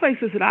two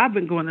places that I've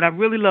been going that I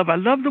really love, I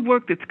love the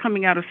work that's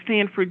coming out of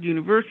Stanford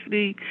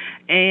University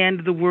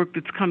and the work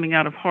that's coming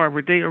out of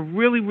Harvard. They are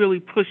really, really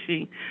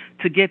pushing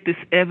to get this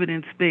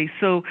evidence base.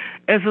 So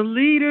as a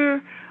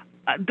leader,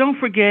 don't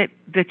forget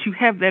that you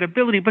have that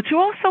ability, but you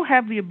also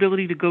have the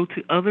ability to go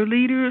to other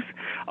leaders.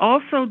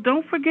 Also,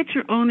 don't forget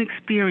your own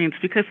experience,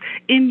 because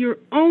in your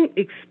own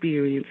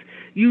experience,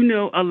 you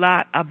know a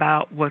lot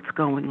about what's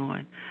going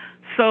on.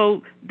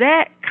 So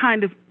that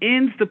kind of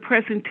ends the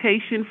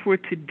presentation for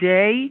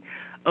today.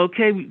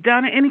 Okay,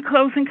 Donna, any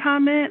closing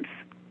comments?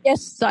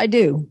 Yes, I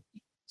do.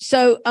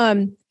 So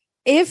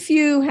if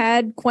you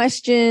had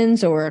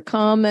questions or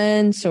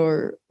comments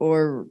or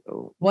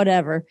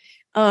whatever,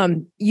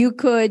 you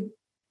could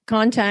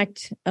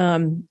contact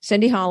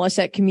Cindy Hollis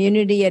at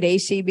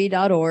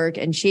community@acb.org,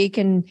 and she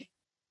can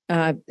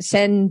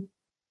send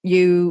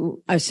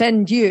us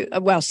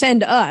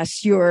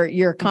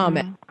your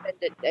comment.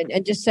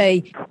 And just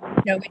say,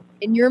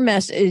 in your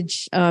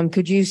message,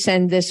 could you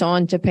send this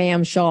on to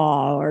Pam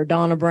Shaw or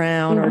Donna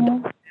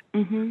Brown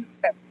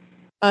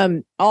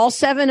or all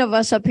seven of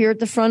us up here at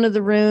the front of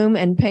the room,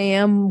 and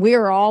Pam, we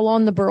are all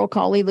on the Berl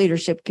Colley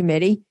Leadership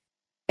Committee.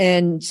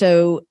 And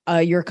so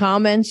your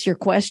comments, your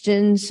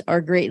questions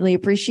are greatly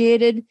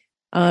appreciated.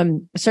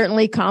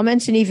 Certainly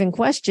comments and even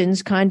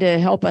questions kind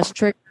of help us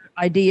trigger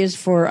ideas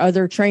for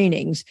other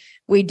trainings.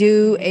 We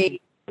do a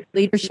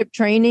leadership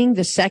training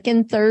the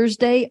second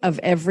Thursday of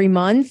every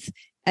month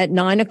at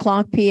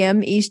 9:00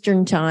 p.m.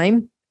 Eastern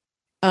time.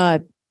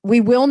 We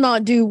will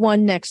not do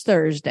one next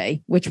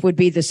Thursday, which would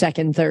be the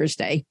second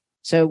Thursday.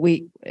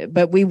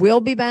 But we will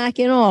be back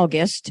in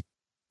August,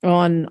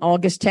 on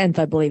August 10th,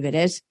 I believe it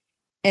is.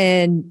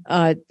 And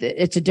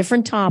it's a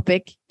different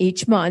topic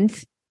each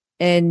month,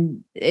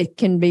 and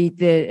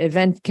the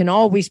event can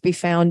always be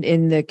found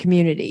in the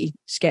community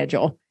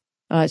schedule.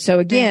 So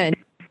again,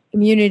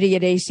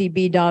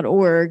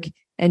 community@acb.org,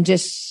 and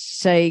just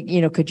say,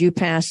 could you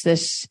pass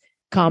this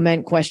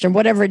comment, question,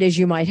 whatever it is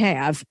you might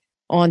have,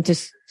 on to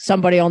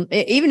somebody on,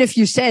 even if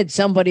you said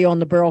somebody on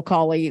the Berl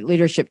Colley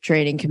Leadership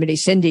Training Committee,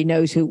 Cindy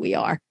knows who we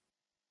are.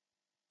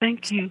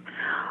 Thank you.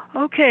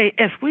 Okay,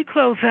 as we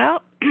close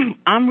out,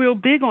 I'm real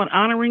big on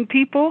honoring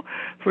people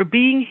for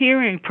being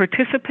here and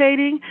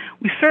participating.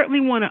 We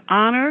certainly want to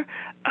honor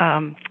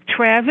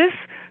Travis,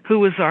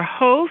 who is our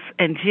host,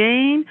 and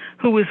Jane,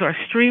 who is our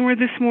streamer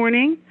this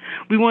morning.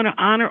 We want to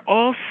honor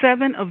all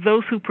 7 of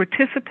those who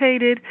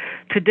participated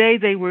today.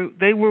 They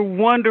were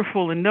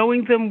wonderful, and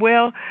knowing them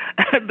well,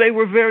 they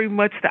were very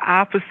much the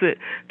opposite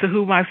to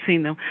whom I've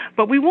seen them.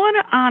 But we want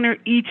to honor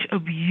each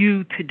of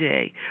you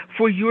today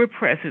for your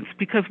presence,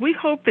 because we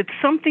hope that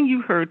something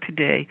you heard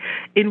today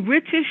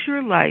enriches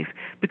your life,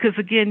 because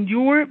again,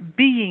 your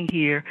being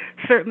here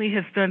certainly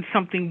has done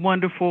something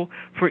wonderful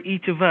for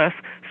each of us.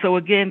 So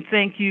again,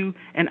 thank you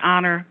and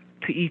honor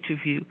to each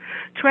of you.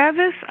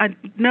 Travis, I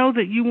know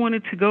that you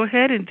wanted to go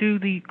ahead and do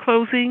the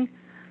closing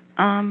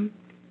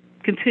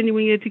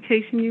continuing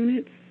education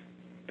units.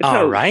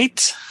 All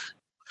right.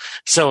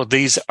 So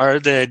these are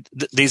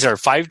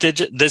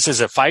 5-digit. This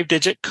is a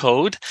 5-digit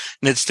code,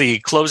 and it's the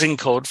closing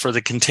code for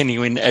the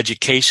continuing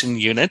education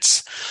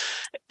units.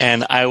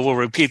 And I will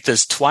repeat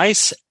this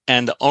twice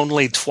and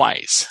only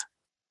twice.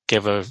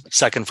 Give a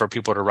second for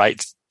people to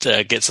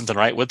get something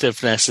right with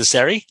if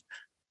necessary.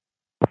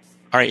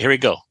 All right, here we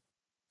go.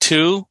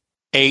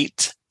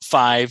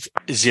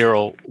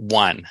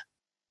 28501.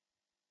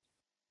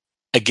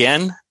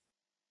 Again,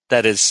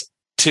 that is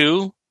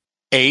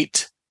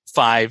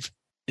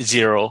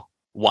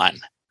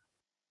 28501.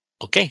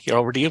 Okay, you're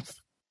over to you.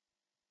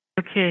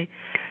 Okay.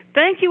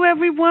 Thank you,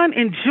 everyone.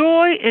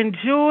 Enjoy.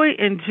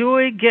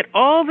 Get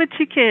all that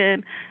you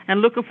can,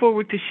 and looking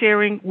forward to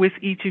sharing with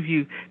each of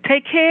you.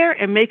 Take care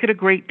and make it a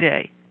great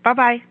day.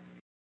 Bye-bye.